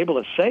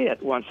able to say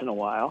it once in a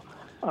while.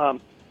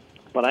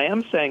 But I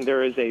am saying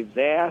there is a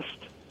vast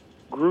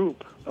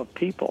group of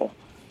people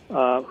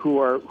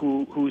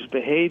whose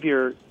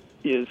behavior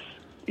is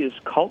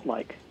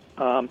cult-like,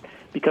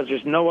 because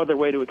there's no other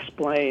way to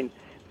explain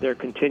their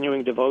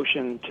continuing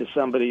devotion to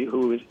somebody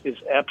who has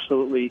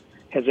absolutely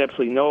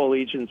no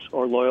allegiance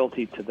or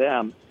loyalty to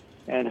them,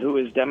 and who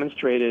has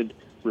demonstrated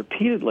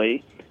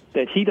repeatedly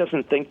that he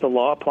doesn't think the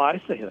law applies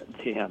to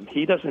him.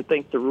 He doesn't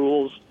think the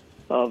rules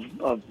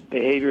of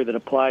behavior that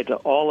apply to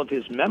all of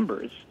his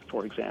members,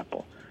 for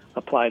example,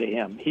 apply to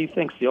him. He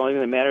thinks the only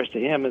thing that matters to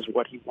him is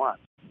what he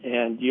wants.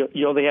 And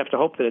you only have to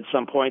hope that at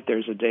some point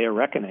there's a day of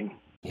reckoning.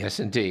 Yes,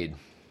 indeed.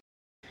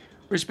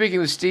 We're speaking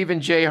with Stephen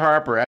J.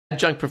 Harper,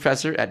 adjunct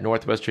professor at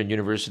Northwestern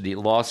University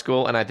Law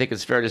School, and I think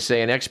it's fair to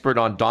say an expert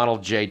on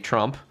Donald J.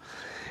 Trump.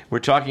 We're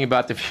talking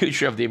about the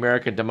future of the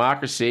American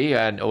democracy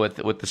and with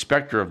the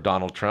specter of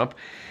Donald Trump.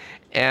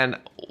 And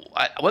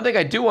one thing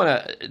I do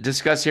want to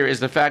discuss here is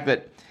the fact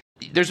that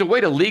there's a way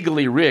to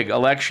legally rig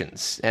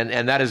elections, and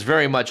that has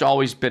very much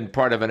always been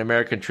part of an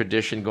American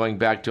tradition going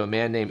back to a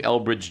man named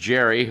Elbridge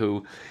Gerry,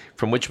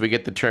 from which we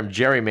get the term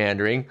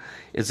gerrymandering,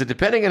 is that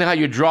depending on how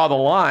you draw the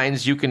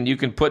lines, you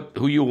can put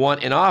who you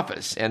want in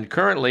office. And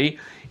currently,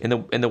 in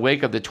the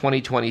wake of the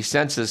 2020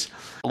 census,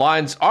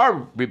 lines are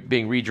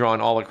being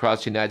redrawn all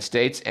across the United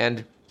States,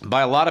 and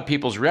by a lot of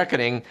people's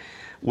reckoning,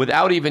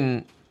 without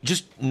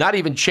not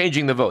even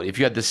changing the vote. If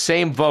you had the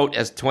same vote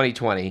as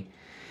 2020,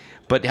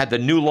 but had the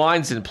new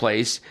lines in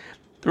place,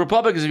 the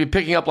Republicans would be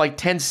picking up like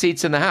 10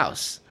 seats in the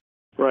House.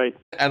 Right.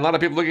 And a lot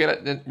of people looking at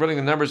it and running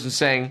the numbers and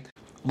saying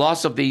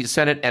loss of the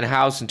Senate and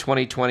House in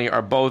 2020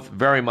 are both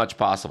very much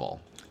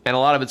possible. And a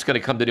lot of it's going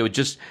to come to do with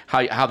just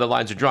how the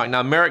lines are drawing.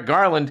 Now, Merrick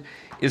Garland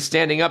is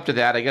standing up to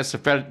that. I guess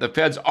the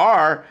feds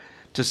are,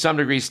 to some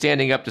degree,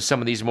 standing up to some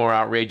of these more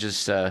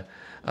outrageous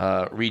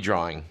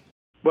redrawing.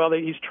 Well,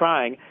 he's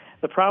trying.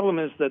 The problem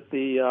is that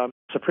the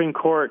Supreme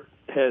Court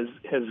has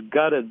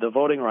gutted the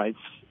Voting Rights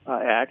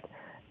Act,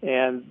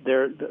 and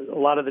a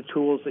lot of the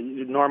tools that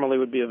normally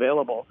would be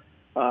available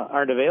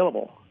aren't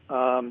available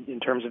in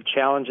terms of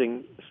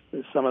challenging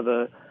some of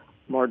the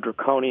more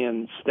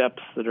draconian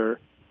steps that are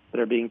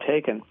being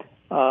taken.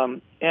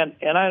 And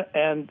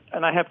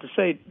I have to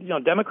say,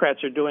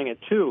 Democrats are doing it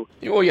too.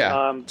 Oh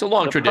yeah, it's a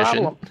long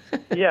tradition.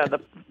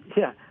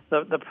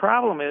 The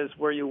problem is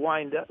where you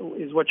wind up,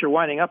 is what you're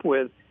winding up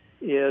with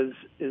is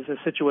a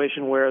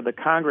situation where the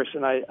Congress,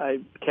 and I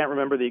can't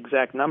remember the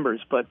exact numbers,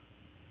 but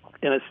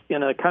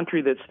in a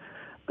country that's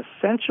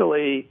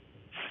essentially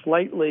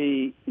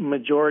slightly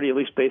majority, at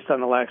least based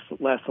on the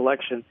last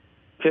election,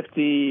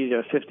 50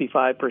 to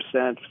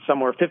 55%,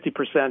 somewhere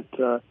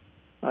 50%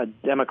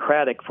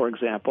 Democratic, for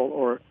example,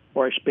 or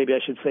maybe I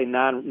should say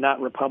not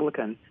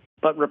Republican,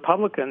 but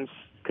Republicans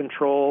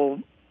control,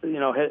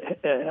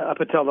 up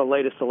until the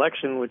latest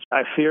election, which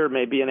I fear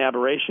may be an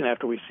aberration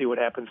after we see what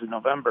happens in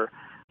November.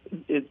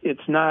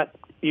 It's not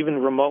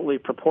even remotely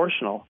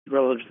proportional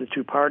relative to the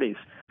two parties,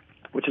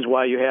 which is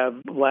why you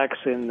have blacks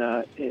in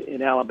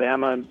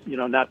Alabama,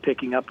 not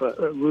picking up,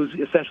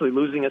 essentially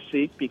losing a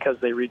seat because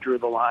they redrew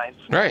the lines.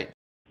 Right.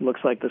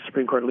 Looks like the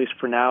Supreme Court, at least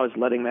for now, is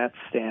letting that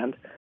stand.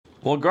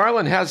 Well,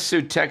 Garland has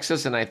sued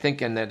Texas, and I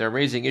think and they're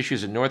raising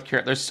issues in North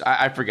Carolina.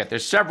 I forget.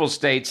 There's several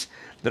states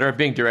that are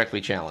being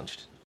directly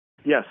challenged.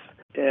 Yes,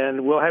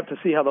 and we'll have to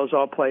see how those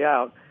all play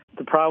out.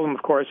 The problem,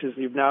 of course, is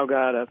you've now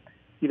got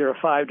either a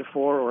 5-4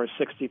 or a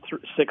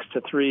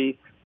 6-3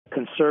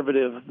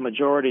 conservative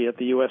majority at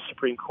the U.S.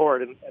 Supreme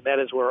Court, and that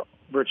is where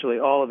virtually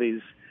all of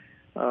these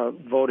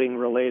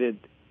voting-related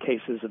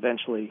cases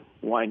eventually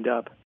wind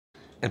up.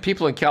 And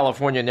people in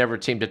California never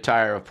seem to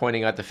tire of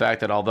pointing out the fact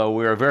that although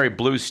we're a very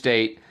blue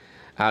state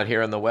out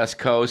here on the West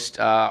Coast,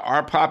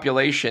 our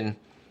population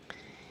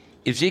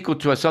is equal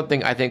to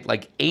something, I think,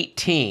 like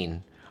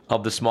 18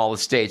 of the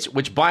smallest states,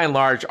 which by and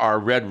large are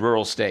red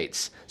rural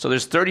states. So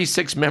there's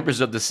 36 members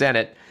of the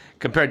Senate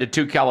compared to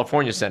 2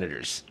 California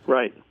senators.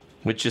 Right.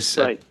 Which is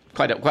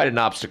quite an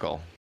obstacle.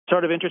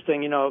 Sort of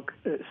interesting,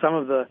 some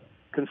of the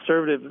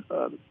conservative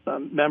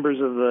members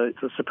of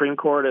the Supreme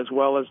Court, as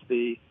well as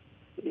the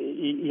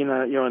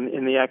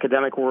in the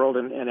academic world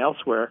and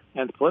elsewhere,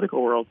 and the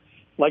political world,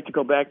 like to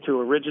go back to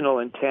original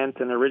intent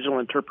and original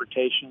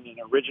interpretation and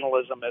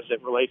originalism as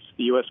it relates to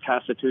the U.S.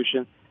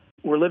 Constitution.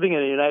 We're living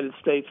in a United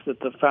States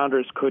that the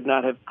founders could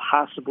not have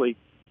possibly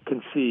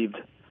conceived.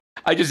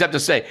 I just have to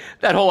say,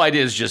 that whole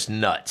idea is just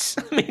nuts.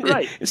 I mean,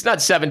 right. It's not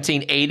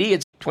 1780,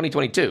 it's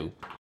 2022.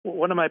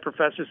 One of my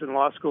professors in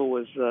law school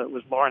was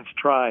Lawrence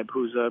Tribe,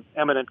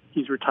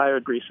 he's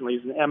retired recently.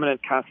 He's an eminent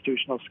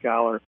constitutional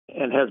scholar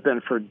and has been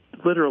for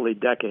literally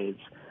decades.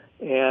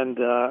 And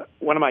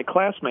one of my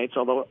classmates,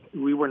 although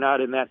we were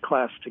not in that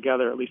class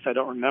together, at least I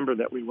don't remember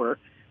that we were,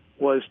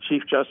 was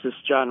Chief Justice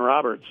John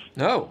Roberts.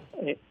 Oh.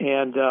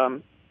 And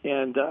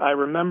I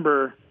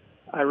remember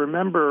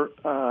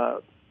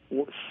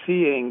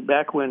seeing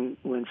back when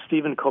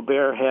Stephen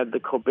Colbert had the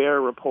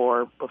Colbert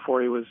Report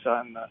before he was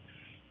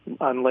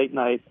on late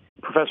night.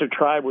 Professor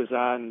Tribe was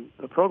on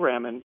the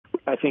program, and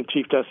I think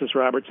Chief Justice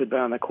Roberts had been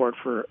on the court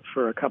for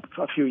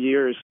a few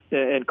years.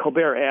 And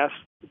Colbert asked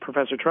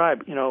Professor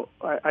Tribe,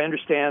 I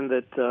understand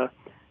that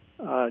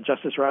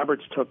Justice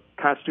Roberts took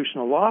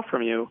constitutional law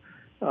from you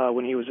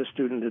when he was a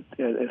student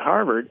at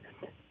Harvard,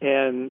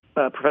 and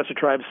Professor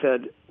Tribe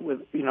said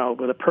with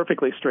a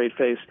perfectly straight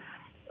face,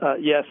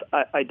 yes,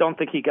 I don't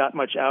think he got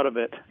much out of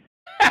it.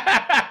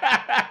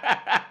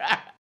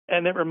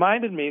 And it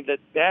reminded me that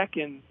back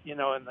in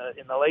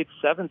the late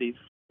 70s,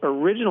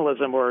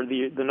 originalism, or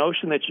the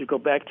notion that you go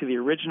back to the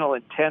original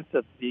intent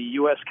of the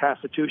U.S.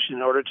 Constitution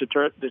in order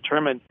to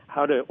determine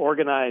how to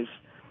organize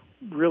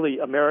really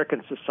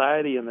American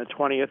society in the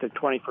 20th and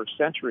 21st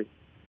century,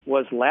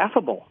 was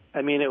laughable.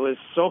 I mean, it was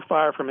so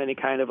far from any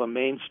kind of a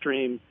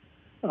mainstream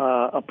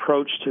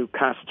approach to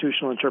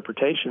constitutional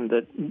interpretation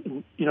that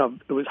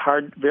it was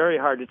very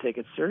hard to take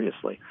it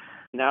seriously.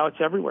 Now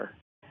it's everywhere.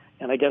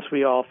 And I guess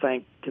we all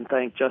can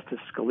thank Justice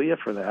Scalia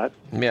for that.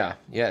 Yeah,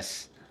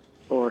 yes.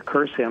 Or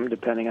curse him,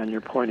 depending on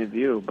your point of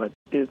view. But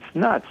it's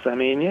nuts. I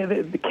mean,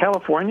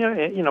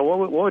 California,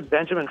 what would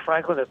Benjamin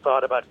Franklin have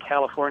thought about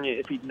California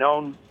if he'd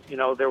known,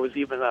 there was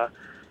even a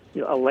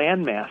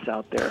landmass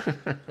out there?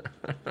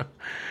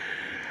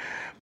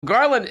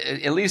 Garland,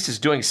 at least, is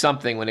doing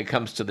something when it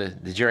comes to the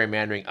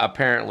gerrymandering,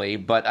 apparently.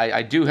 But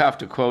I do have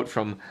to quote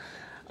from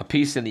a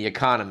piece in The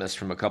Economist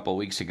from a couple of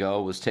weeks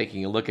ago, was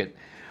taking a look at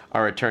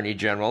our Attorney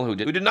General, who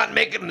did not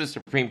make it in the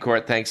Supreme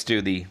Court thanks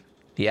to the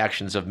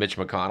actions of Mitch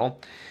McConnell.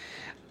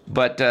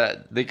 But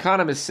The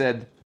Economist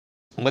said,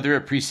 whether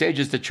it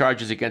presages the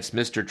charges against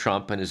Mr.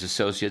 Trump and his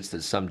associates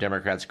that some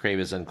Democrats crave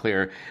is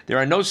unclear. There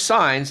are no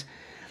signs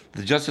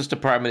the Justice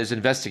Department is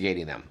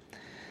investigating them.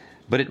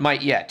 But it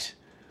might yet.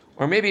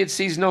 Or maybe it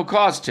sees no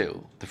cause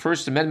to. The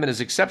First Amendment is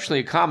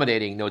exceptionally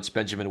accommodating, notes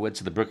Benjamin Witz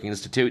of the Brookings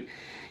Institute.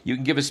 You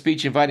can give a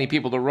speech inviting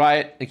people to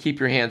riot and keep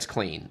your hands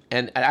clean.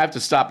 And I have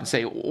to stop and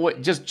say,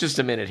 just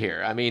a minute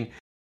here. I mean,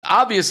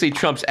 obviously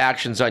Trump's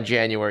actions on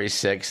January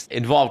 6th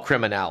involve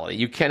criminality.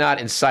 You cannot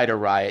incite a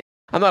riot.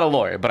 I'm not a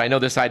lawyer, but I know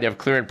this idea of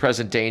clear and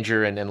present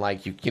danger and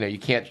like, you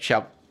can't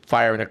shout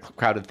fire in a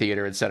crowded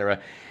theater,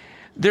 etc.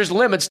 There's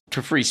limits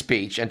to free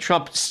speech, and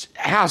Trump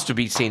has to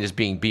be seen as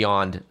being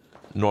beyond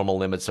normal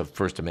limits of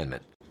First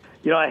Amendment.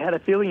 I had a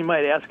feeling you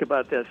might ask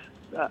about this.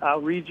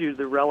 I'll read you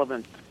the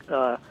relevant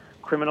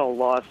criminal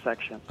law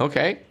section.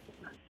 Okay.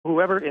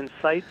 Whoever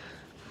incites,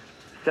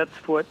 sets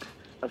foot,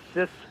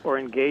 assists, or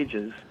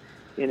engages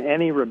in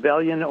any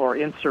rebellion or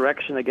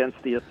insurrection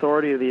against the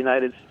authority of the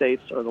United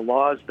States or the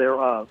laws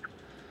thereof,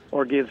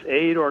 or gives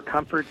aid or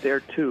comfort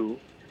thereto,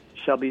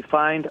 shall be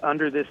fined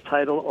under this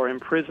title or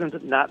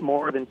imprisoned not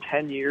more than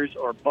 10 years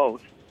or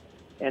both,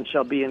 and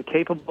shall be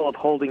incapable of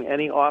holding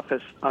any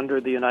office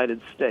under the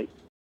United States.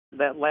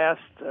 That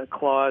last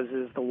clause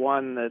is the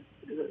one that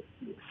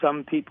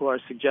some people are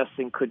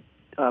suggesting could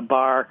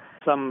bar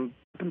some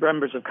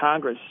members of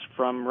Congress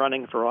from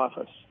running for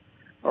office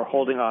or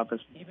holding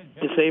office,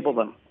 disable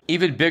them.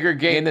 Even bigger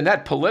game than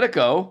that,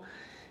 Politico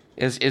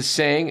is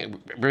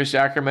saying, Bruce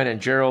Ackerman and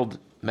Gerald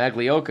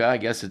Maglioka, I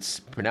guess it's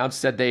pronounced,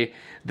 said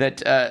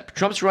that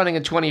Trump's running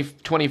in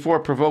 2024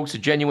 provokes a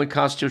genuine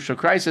constitutional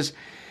crisis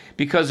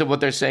because of what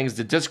they're saying is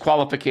the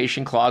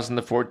disqualification clause in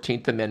the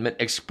 14th Amendment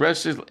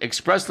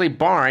expressly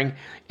barring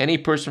any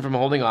person from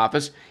holding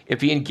office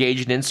if he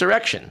engaged in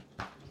insurrection.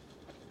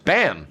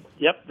 Bam.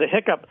 Yep, the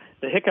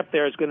hiccup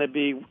there is going to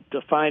be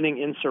defining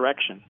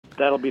insurrection.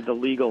 That'll be the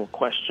legal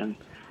question.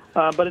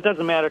 But it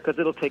doesn't matter because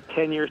it'll take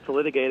 10 years to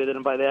litigate it,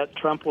 and by that,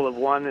 Trump will have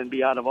won and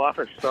be out of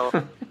office. So,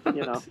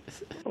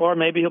 or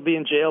maybe he'll be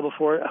in jail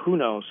before. Who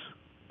knows?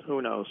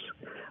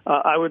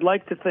 I would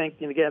like to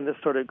think, and again, this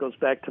sort of goes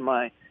back to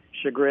my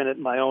chagrin at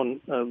my own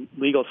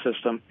legal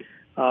system.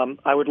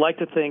 I would like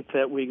to think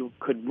that we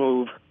could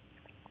move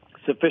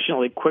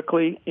sufficiently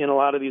quickly in a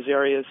lot of these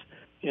areas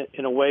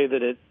in a way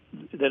that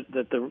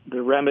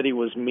the remedy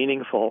was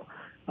meaningful.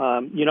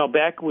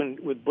 Back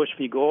with Bush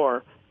v.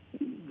 Gore,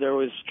 there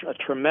was a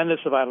tremendous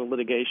amount of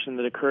litigation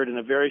that occurred in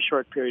a very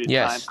short period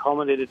of time,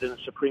 culminated in a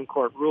Supreme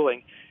Court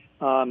ruling,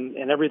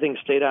 and everything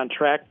stayed on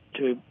track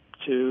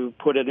to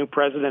put a new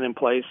president in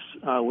place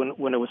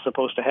when it was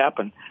supposed to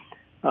happen.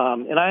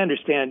 And I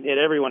understand, and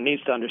everyone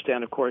needs to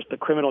understand, of course, the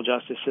criminal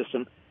justice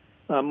system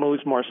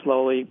moves more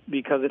slowly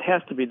because it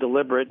has to be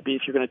deliberate.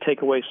 If you're going to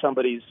take away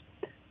somebody's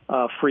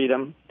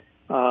freedom,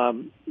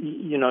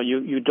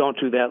 you don't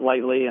do that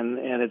lightly, and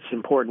it's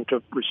important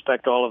to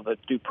respect all of the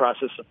due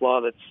process of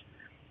law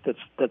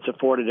that's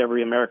afforded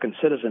every American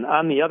citizen.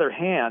 On the other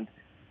hand,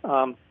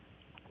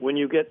 when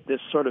you get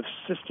this sort of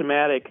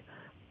systematic,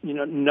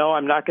 no,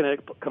 I'm not going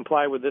to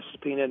comply with this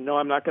subpoena, no,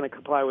 I'm not going to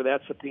comply with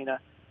that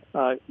subpoena,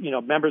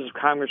 members of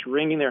Congress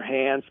wringing their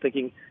hands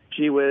thinking,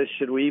 gee whiz,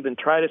 should we even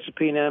try to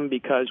subpoena him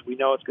because we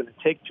know it's going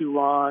to take too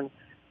long,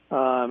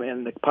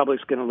 and the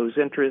public's going to lose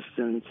interest,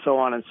 and so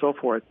on and so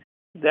forth.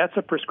 That's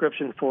a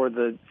prescription for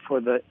the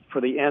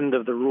end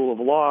of the rule of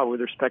law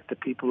with respect to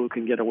people who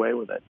can get away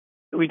with it.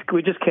 We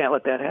just can't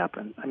let that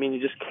happen. I mean,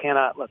 you just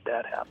cannot let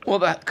that happen.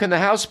 Well, can the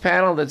House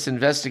panel that's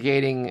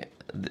investigating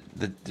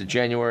the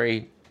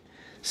January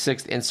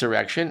 6th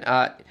insurrection,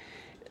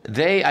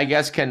 they, I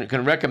guess, can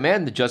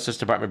recommend the Justice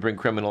Department bring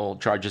criminal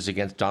charges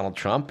against Donald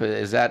Trump?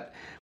 Is that?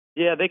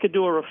 Yeah, they could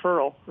do a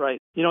referral, right?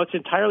 It's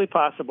entirely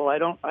possible. I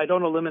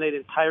don't eliminate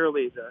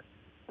entirely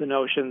the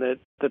notion that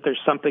there's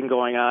something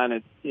going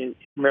on in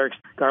Merrick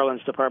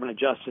Garland's Department of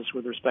Justice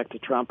with respect to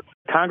Trump.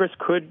 Congress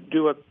could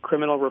do a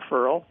criminal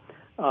referral,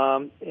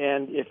 and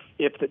if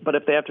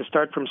they have to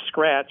start from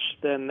scratch,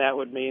 then that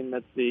would mean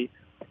that the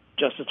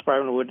Justice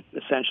Department would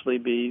essentially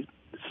be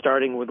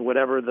starting with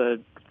whatever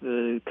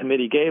the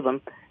committee gave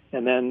them,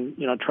 and then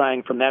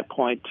trying from that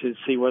point to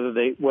see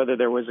whether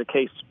there was a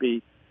case to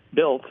be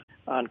built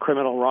on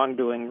criminal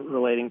wrongdoing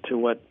relating to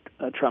what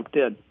Trump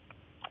did.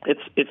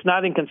 It's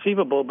not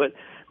inconceivable, but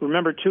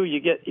remember too,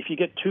 if you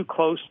get too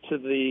close to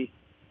the,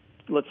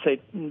 let's say,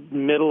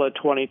 middle of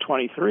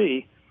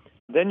 2023,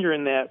 then you're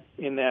in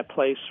that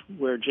place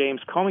where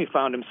James Comey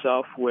found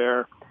himself,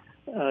 where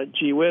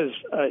gee whiz,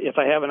 if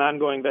I have an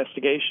ongoing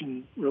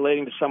investigation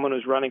relating to someone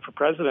who's running for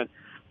president,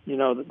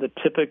 the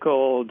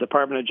typical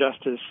Department of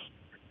Justice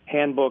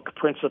handbook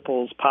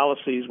principles,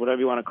 policies, whatever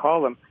you want to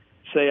call them,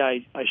 say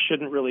I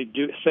shouldn't really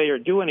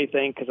do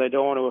anything because I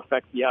don't want to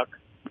affect the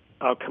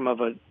outcome of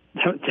a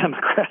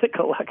democratic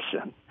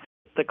election.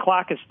 The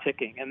clock is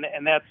ticking,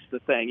 and that's the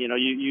thing.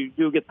 You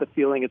do get the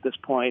feeling at this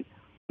point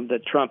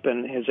that Trump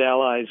and his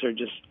allies they're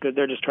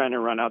just trying to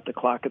run out the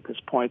clock at this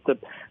point. The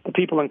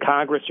people in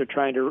Congress are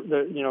trying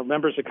to,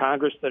 members of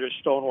Congress that are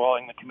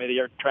stonewalling the committee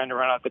are trying to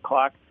run out the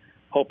clock,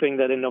 hoping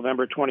that in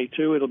November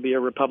 22 it'll be a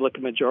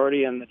Republican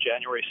majority and the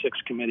January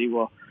 6th committee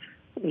will,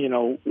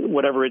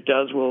 whatever it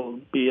does will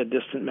be a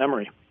distant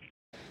memory.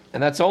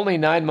 And that's only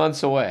 9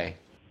 months away.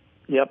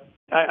 Yep.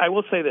 I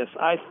will say this.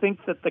 I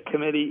think that the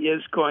committee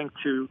is going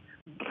to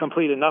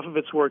complete enough of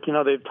its work.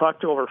 They've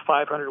talked to over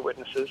 500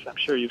 witnesses. I'm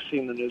sure you've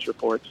seen the news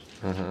reports.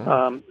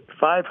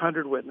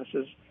 500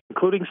 witnesses,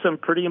 including some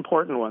pretty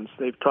important ones.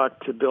 They've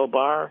talked to Bill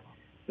Barr.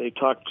 They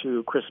talked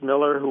to Chris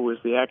Miller, who was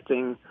the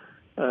acting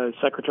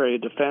Secretary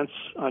of Defense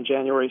on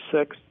January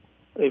 6th.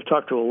 They've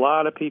talked to a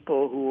lot of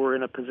people who were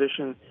in a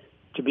position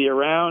to be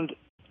around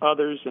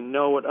others and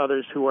know what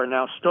others who are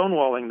now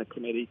stonewalling the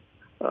committee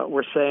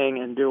were saying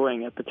and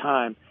doing at the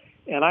time.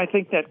 And I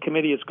think that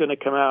committee is going to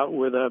come out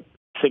with a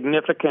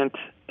significant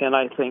and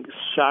I think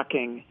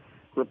shocking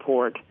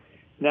report.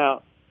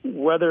 Now,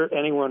 whether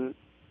anyone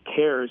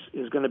cares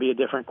is going to be a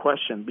different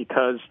question,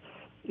 because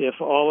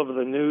if all of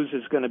the news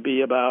is going to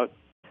be about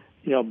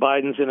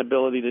Biden's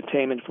inability to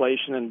tame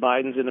inflation and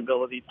Biden's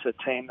inability to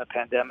tame the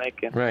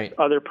pandemic and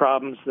other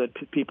problems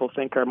that people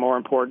think are more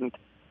important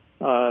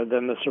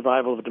than the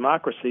survival of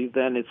democracy,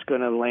 then it's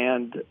going to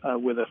land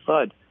with a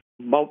thud.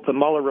 The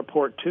Mueller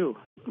report, too.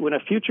 When a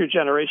future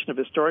generation of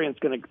historians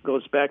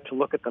goes back to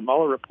look at the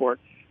Mueller report,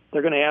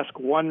 they're going to ask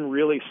one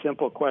really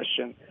simple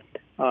question,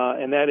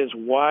 and that is,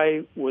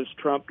 why was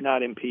Trump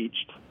not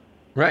impeached?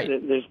 Right.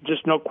 There's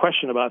just no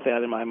question about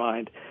that in my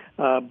mind.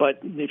 But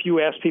if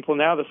you ask people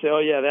now, they'll say, oh,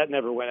 yeah, that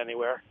never went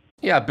anywhere.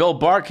 Yeah, Bill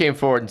Barr came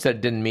forward and said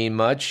it didn't mean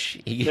much.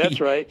 That's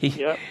right.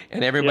 Yep.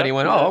 And everybody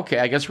went, oh, okay,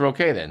 I guess we're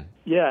okay then.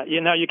 Yeah,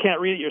 you can't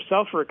read it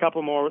yourself for 2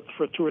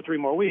 or 3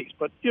 more weeks,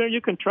 but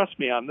you can trust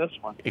me on this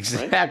one.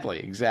 Exactly,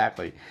 right?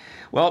 Exactly.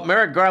 Well,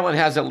 Merrick Garland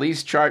has at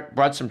least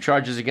brought some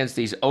charges against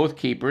these Oath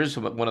Keepers,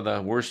 one of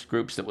the worst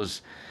groups that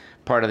was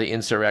part of the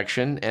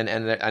insurrection. And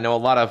I know a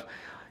lot of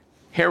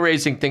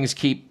hair-raising things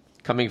keep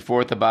coming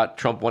forth about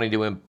Trump wanting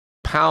to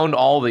impound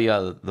all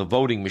the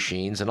voting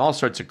machines and all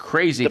sorts of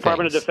crazy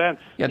Department things. of Defense.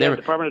 Yeah,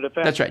 Department of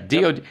Defense. That's right.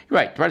 Yep.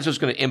 Right. Department was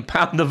going to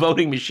impound the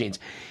voting machines.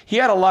 He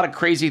had a lot of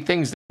crazy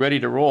things ready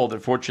to roll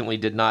that fortunately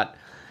did not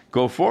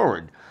go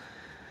forward.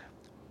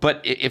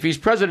 But if he's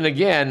president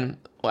again,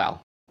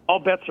 well, all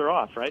bets are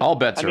off, right? All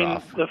bets are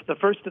off. The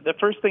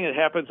first thing that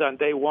happens on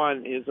day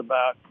one is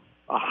about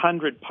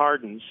 100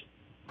 pardons,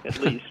 at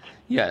least.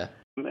 Yeah.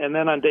 And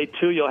then on day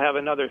 2, you'll have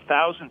another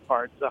 1,000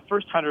 pardons. The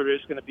first 100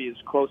 is going to be his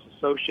close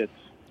associates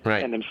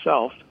and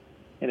himself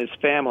and his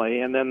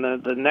family. And then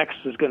the next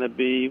is going to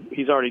be,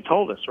 he's already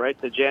told us, right,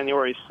 the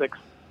January 6th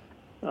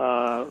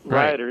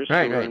rioters who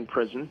are in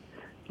prison.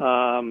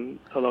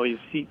 Although he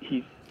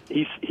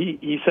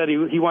said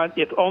he wants,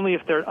 only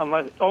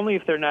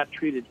if they're not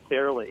treated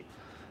fairly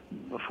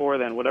before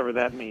then, whatever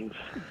that means.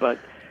 But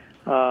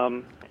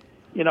it's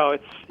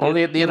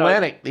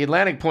the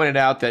Atlantic pointed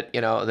out that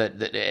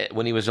that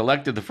when he was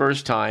elected the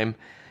first time,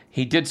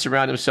 he did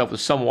surround himself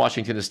with some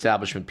Washington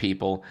establishment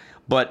people,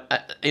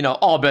 but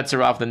all bets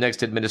are off the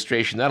next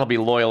administration. That'll be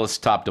loyalists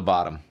top to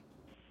bottom.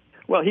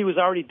 Well, he was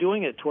already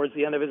doing it towards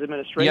the end of his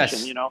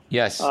administration.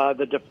 Yes.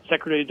 The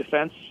Secretary of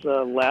Defense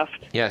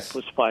left. Yes.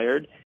 Was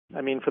fired.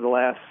 I mean, for the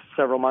last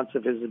several months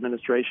of his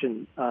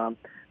administration,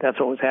 that's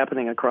what was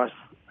happening across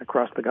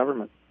the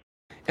government.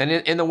 And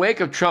in the wake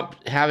of Trump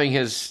having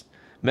his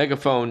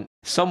megaphone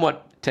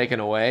somewhat taken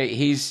away,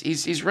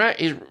 he's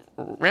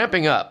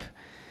ramping up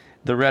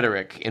the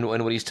rhetoric in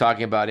what he's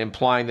talking about,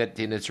 implying that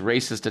it's a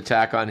racist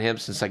attack on him,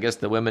 since I guess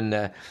the women,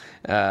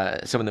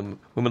 some of the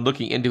women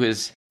looking into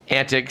his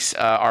antics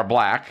are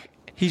black.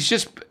 He's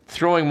just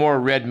throwing more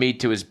red meat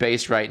to his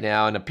base right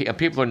now, and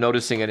people are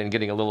noticing it and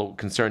getting a little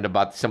concerned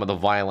about some of the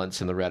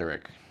violence in the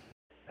rhetoric.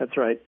 That's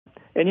right.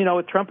 And,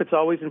 with Trump, it's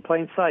always in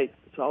plain sight.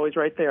 It's always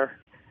right there,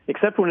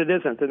 except when it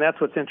isn't. And that's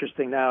what's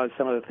interesting now is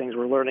some of the things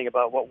we're learning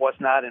about what was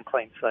not in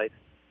plain sight.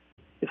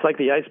 It's like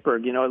the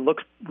iceberg. It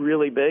looks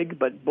really big,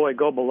 but, boy,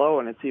 go below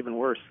and it's even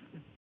worse.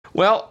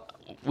 Well,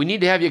 we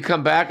need to have you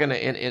come back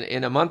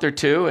in a month or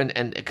two,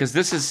 and because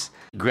this is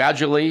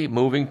gradually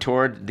moving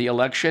toward the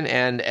election,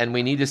 and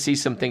we need to see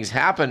some things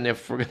happen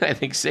if we're going to, I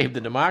think, save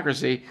the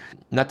democracy.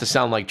 Not to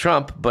sound like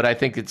Trump, but I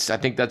think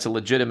that's a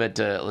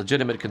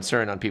legitimate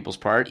concern on people's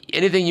part.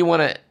 Anything you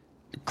want to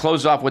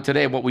close off with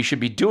today, what we should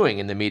be doing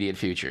in the immediate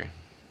future?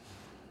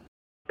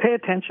 Pay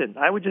attention.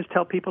 I would just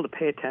tell people to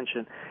pay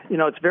attention.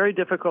 It's very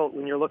difficult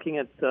when you're looking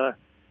at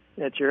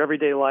your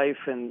everyday life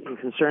and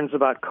concerns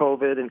about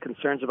COVID and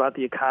concerns about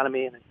the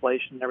economy and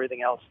inflation and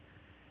everything else.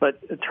 But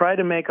try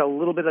to make a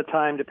little bit of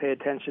time to pay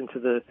attention to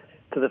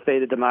the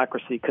fate of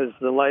democracy, because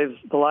the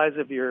lives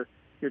of your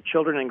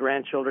children and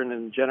grandchildren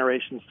and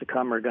generations to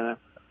come are gonna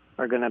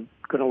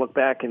look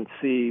back and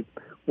see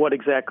what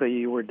exactly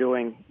you were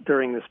doing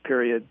during this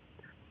period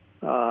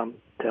to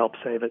help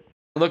save it.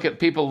 Look at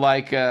people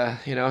like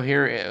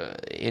here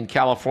in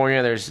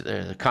California. There's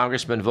the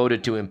congressman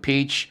voted to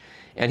impeach.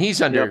 And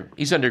he's under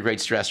great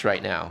stress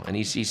right now, and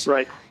he's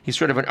right. He's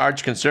sort of an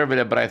arch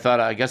conservative, but I thought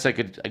I guess I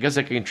could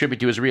contribute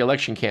to his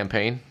re-election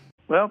campaign.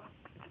 Well,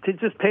 to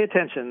just pay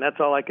attention.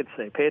 That's all I could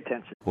say. Pay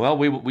attention. Well,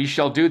 we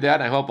shall do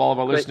that. I hope all of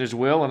our listeners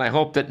will, and I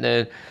hope that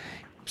in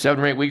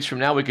 7 or 8 weeks from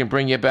now we can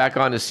bring you back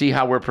on to see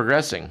how we're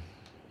progressing.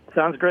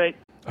 Sounds great.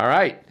 All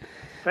right.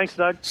 Thanks,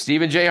 Doug.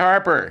 Stephen J.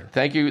 Harper,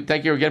 thank you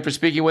again for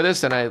speaking with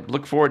us, and I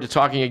look forward to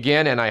talking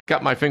again, and I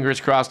got my fingers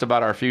crossed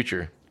about our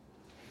future.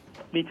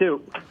 Me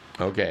too.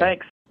 Okay.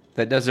 Thanks.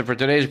 That does it for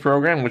today's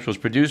program, which was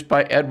produced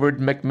by Edward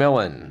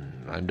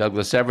McMillan. I'm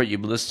Douglas Everett.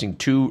 You've been listening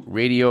to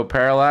Radio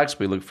Parallax.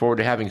 We look forward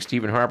to having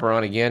Stephen Harper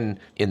on again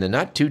in the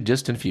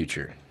not-too-distant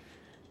future.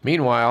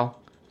 Meanwhile,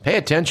 pay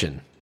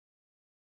attention.